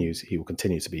continues, he will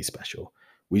continue to be special.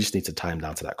 We just need to tie him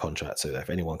down to that contract so that if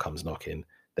anyone comes knocking,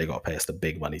 they got to pay us the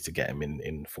big money to get him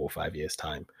in 4 or 5 years'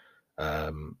 time.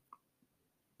 Um,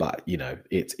 but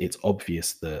it's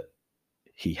obvious that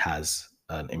he has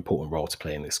an important role to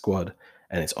play in this squad,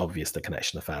 and it's obvious the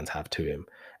connection the fans have to him.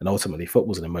 And ultimately,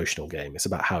 football's an emotional game. It's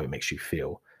about how it makes you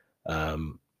feel.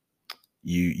 Um,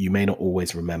 you may not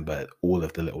always remember all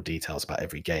of the little details about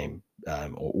every game,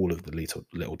 or all of the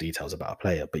little details about a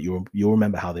player, but you'll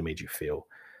remember how they made you feel.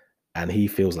 And he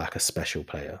feels like a special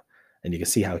player, and you can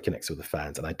see how he connects with the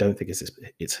fans. And I don't think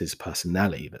it's his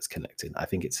personality that's connecting. I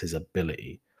think it's his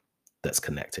ability that's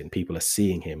connecting. People are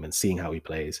seeing him and seeing how he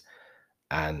plays,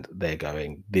 and they're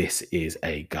going, "This is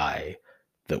a guy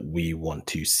that we want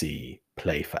to see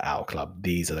play for our club.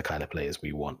 These are the kind of players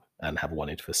we want and have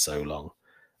wanted for so long."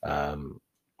 Um,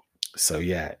 so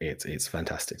yeah, it's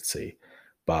fantastic to see.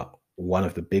 But one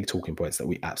of the big talking points that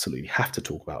we absolutely have to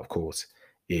talk about, of course,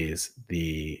 is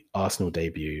the Arsenal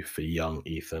debut for young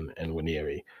Ethan and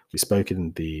Nwaneri. We spoke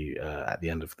in the at the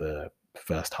end of the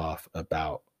first half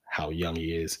about how young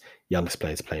he is, youngest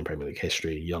player to play in Premier League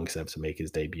history, youngest ever to make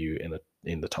his debut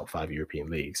in the top 5 European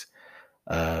leagues.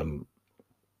 Um,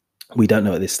 we don't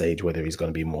know at this stage whether he's going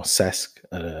to be more Cesc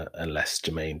and less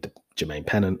Jermaine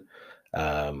Pennant,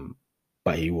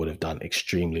 but he would have done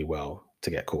extremely well to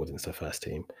get called into the first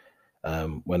team.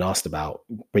 When asked about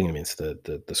bringing him into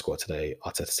the squad today,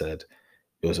 Arteta said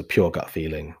it was a pure gut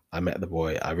feeling. I met the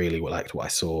boy. I really liked what I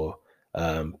saw.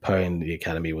 Per in the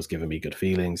academy was giving me good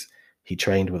feelings. He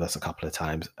trained with us a couple of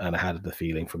times, and I had the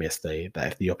feeling from yesterday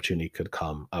that if the opportunity could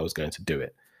come, I was going to do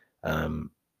it.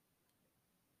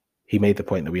 He made the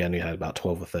point that we only had about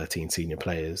 12 or 13 senior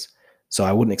players. So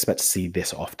I wouldn't expect to see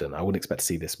this often. I wouldn't expect to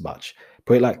see this much.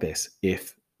 Put it like this.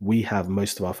 If we have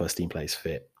most of our first team players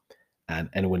fit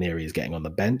and Nwaneri is getting on the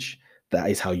bench,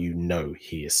 that is how you know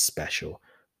he is special.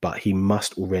 But he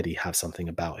must already have something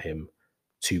about him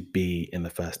to be in the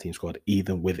first team squad,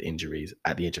 even with injuries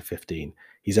at the age of 15.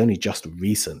 He's only just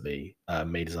recently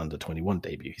made his under 21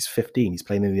 debut. He's 15. He's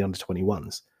playing in the under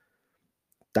 21s.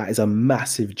 That is a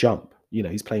massive jump.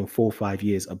 He's playing 4 or 5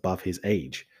 years above his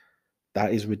age.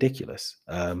 That is ridiculous.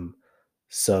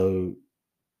 So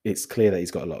it's clear that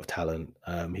he's got a lot of talent.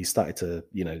 He's started to,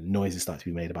 noise is starting to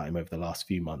be made about him over the last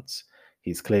few months.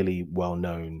 He's clearly well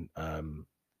known,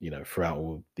 throughout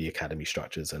all the academy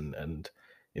structures and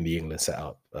in the England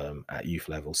setup at youth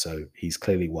level. So he's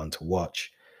clearly one to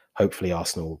watch. Hopefully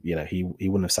Arsenal, he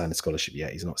wouldn't have signed a scholarship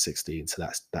yet. He's not 16, so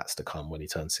that's to come when he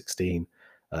turns 16.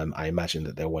 I imagine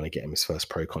that they'll want to get him his first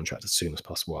pro contract as soon as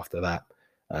possible after that.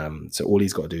 So all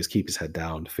he's got to do is keep his head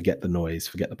down, forget the noise,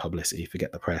 forget the publicity,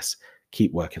 forget the press,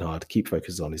 keep working hard, keep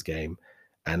focused on his game.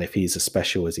 And if he's as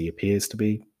special as he appears to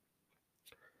be,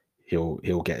 he'll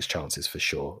get his chances for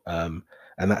sure. And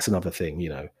that's another thing,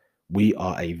 we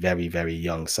are a very, very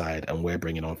young side and we're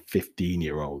bringing on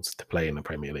 15-year-olds to play in the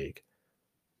Premier League.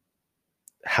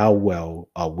 How well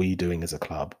are we doing as a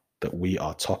club that we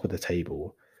are top of the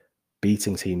table,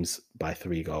 beating teams by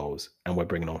 3 goals, and we're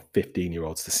bringing on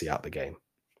 15-year-olds to see out the game?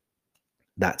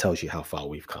 That tells you how far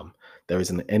we've come. There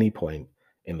isn't any point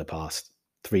in the past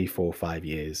 3, 4, 5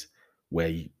 years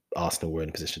where Arsenal were in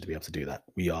a position to be able to do that.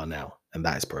 We are now, and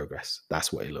that is progress.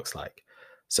 That's what it looks like.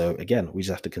 So again, we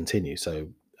just have to continue. So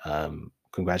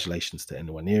congratulations to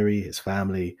Nwaneri, his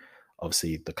family,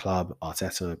 obviously the club,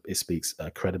 Arteta. It speaks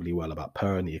incredibly well about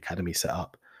Per and the academy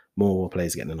setup. More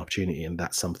players getting an opportunity, and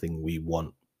that's something we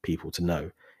want people to know.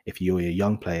 If you're a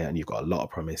young player and you've got a lot of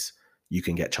promise, you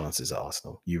can get chances at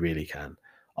Arsenal. You really can.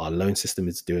 Our loan system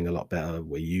is doing a lot better.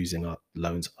 We're using our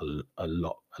loans a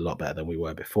lot better than we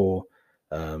were before.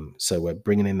 So we're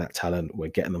bringing in that talent. We're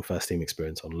getting them first team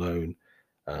experience on loan.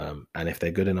 And if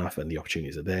they're good enough and the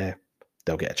opportunities are there,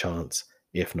 they'll get a chance.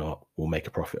 If not, we'll make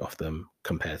a profit off them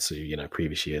compared to,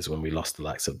 previous years when we lost the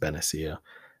likes of Benacia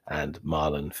and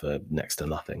Marlon for next to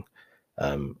nothing.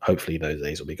 Hopefully those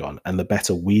days will be gone. And the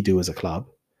better we do as a club,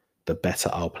 the better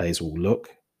our players will look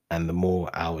and the more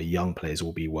our young players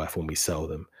will be worth when we sell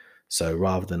them. So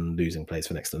rather than losing players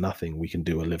for next to nothing, we can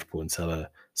do a Liverpool and sell a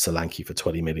Solanke for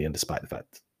 20 million, despite the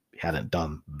fact he hadn't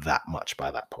done that much by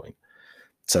that point.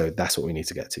 So that's what we need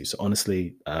to get to. So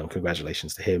honestly,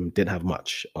 congratulations to him. Didn't have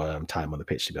much time on the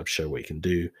pitch to be able to show what he can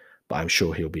do, but I'm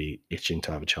sure he'll be itching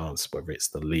to have a chance, whether it's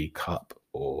the League Cup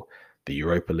or the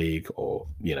Europa League, or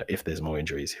if there's more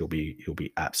injuries, he'll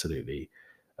be absolutely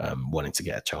wanting to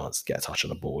get a chance, get a touch on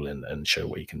the ball, and show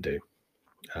what he can do.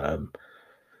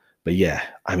 But yeah,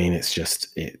 I mean,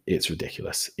 it's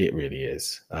ridiculous. It really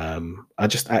is. I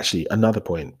just actually another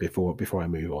point before I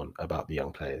move on about the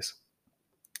young players.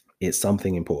 It's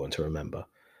something important to remember.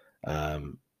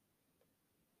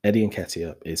 Eddie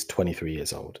Nketiah is 23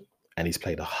 years old and he's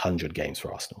played 100 games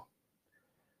for Arsenal.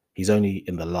 He's only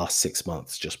in the last 6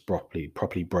 months just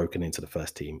properly broken into the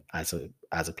first team as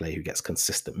a player who gets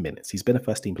consistent minutes. He's been a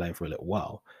first team player for a little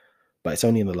while, but it's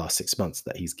only in the last 6 months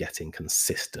that he's getting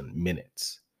consistent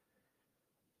minutes.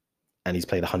 And he's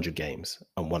played 100 games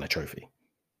and won a trophy,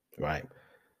 right?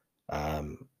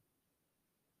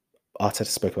 Arteta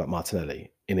spoke about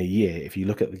Martinelli. In a year, if you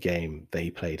look at the game they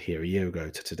played here a year ago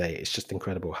to today, it's just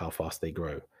incredible how fast they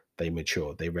grow, they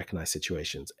mature, they recognize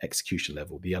situations, execution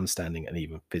level, the understanding, and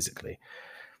even physically.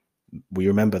 We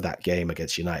remember that game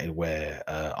against United where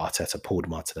Arteta pulled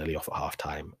Martinelli off at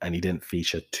halftime and he didn't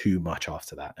feature too much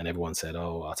after that. And everyone said,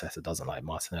 oh, Arteta doesn't like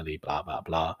Martinelli, blah, blah,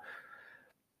 blah.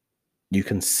 You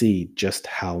can see just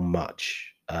how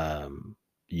much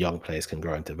young players can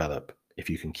grow and develop if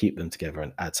you can keep them together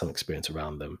and add some experience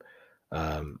around them.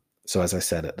 So as I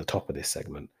said at the top of this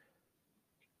segment,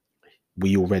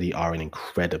 we already are an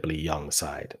incredibly young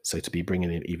side. So to be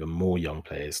bringing in even more young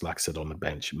players, like I said, on the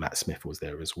bench, Matt Smith was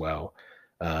there as well.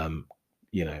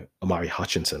 Amari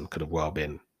Hutchinson could have well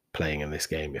been playing in this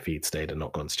game if he'd stayed and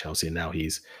not gone to Chelsea. Now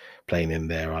he's playing in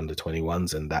their under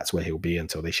 21s, and that's where he'll be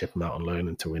until they ship him out on loan,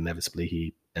 until inevitably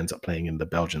he ends up playing in the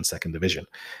Belgian second division.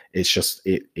 It's just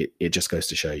it just goes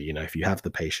to show, if you have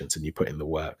the patience and you put in the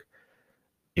work,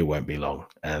 it won't be long.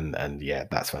 And yeah,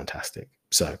 that's fantastic.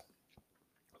 So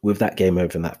with that game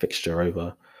over and that fixture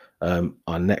over,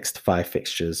 our next 5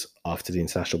 fixtures after the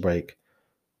international break: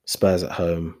 Spurs at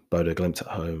home, Bodo Glimt at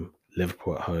home,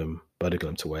 Liverpool at home, Bodo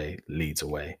Glimt away, Leeds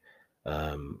away.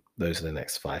 Those are the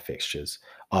next 5 fixtures.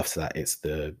 After that, it's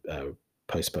the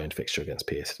postponed fixture against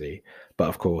PSV. But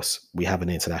of course, we have an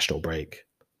international break.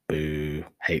 Boo,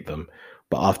 hate them.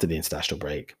 But after the international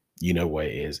break, you know what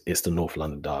it is. It's the North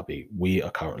London derby. We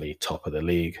are currently top of the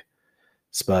league.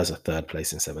 Spurs are 3rd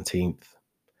place in 17th.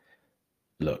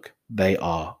 Look, they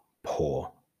are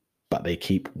poor, but they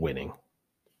keep winning.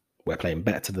 We're playing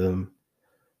better than them,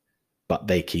 but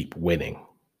they keep winning.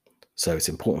 So it's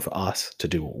important for us to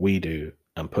do what we do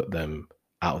and put them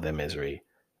out of their misery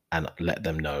and let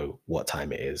them know what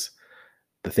time it is.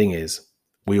 The thing is,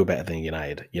 we were better than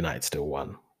United. United still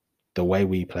won. The way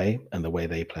we play and the way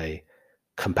they play,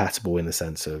 compatible in the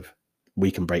sense of we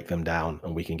can break them down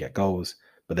and we can get goals,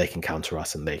 but they can counter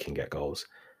us and they can get goals.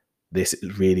 This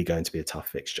is really going to be a tough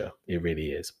fixture. It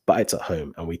really is. But it's at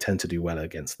home and we tend to do well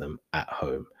against them at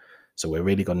home. So we're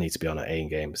really going to need to be on our A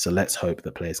game. So let's hope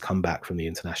that players come back from the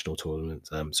international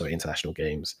international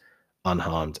games,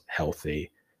 unharmed,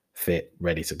 healthy, fit,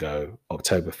 ready to go.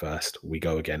 October 1st, we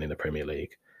go again in the Premier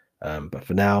League. But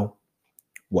for now,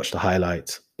 watch the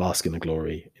highlights, bask in the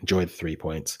glory, enjoy the 3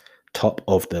 points. Top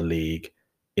of the league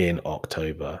in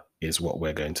October is what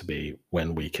we're going to be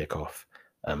when we kick off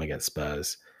against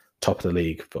Spurs. Top of the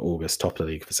league for August, top of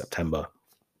the league for September.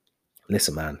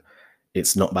 Listen, man,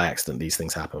 it's not by accident these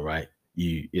things happen, right?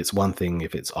 It's one thing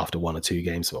if it's after 1 or 2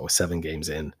 games, but we're 7 games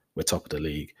in, we're top of the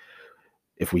league.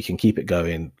 If we can keep it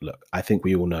going, look, I think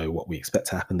we all know what we expect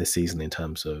to happen this season in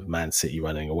terms of Man City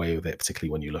running away with it,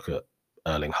 particularly when you look at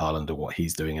Erling Haaland and what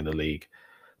he's doing in the league.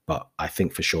 But I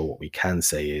think for sure what we can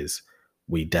say is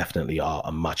we definitely are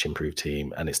a much improved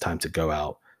team, and it's time to go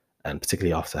out, and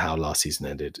particularly after how last season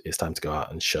ended, it's time to go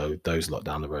out and show those lot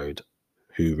down the road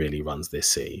who really runs this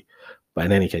city. But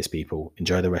in any case, people,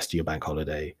 enjoy the rest of your bank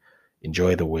holiday.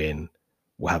 Enjoy the win.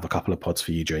 We'll have a couple of pods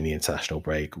for you during the international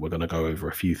break. We're going to go over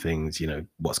a few things,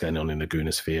 what's going on in the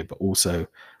Goonosphere, but also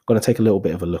going to take a little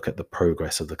bit of a look at the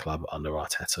progress of the club under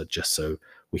Arteta, just so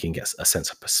we can get a sense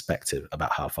of perspective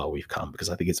about how far we've come, because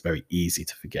I think it's very easy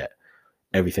to forget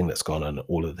everything that's gone on,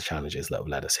 all of the challenges that have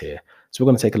led us here. So we're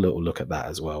going to take a little look at that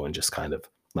as well, and just kind of,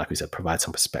 like we said, provide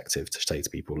some perspective to say to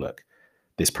people, look,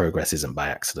 this progress isn't by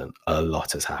accident. A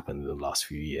lot has happened in the last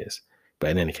few years. But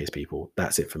in any case, people,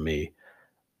 that's it from me.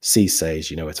 C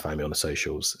Sage, you know where to find me on the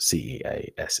socials.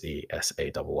 CEASESAYS.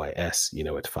 You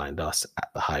know where to find us at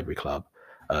the Highbury Club.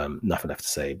 Nothing left to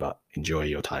say, but enjoy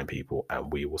your time, people,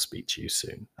 and we will speak to you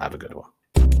soon. Have a good one.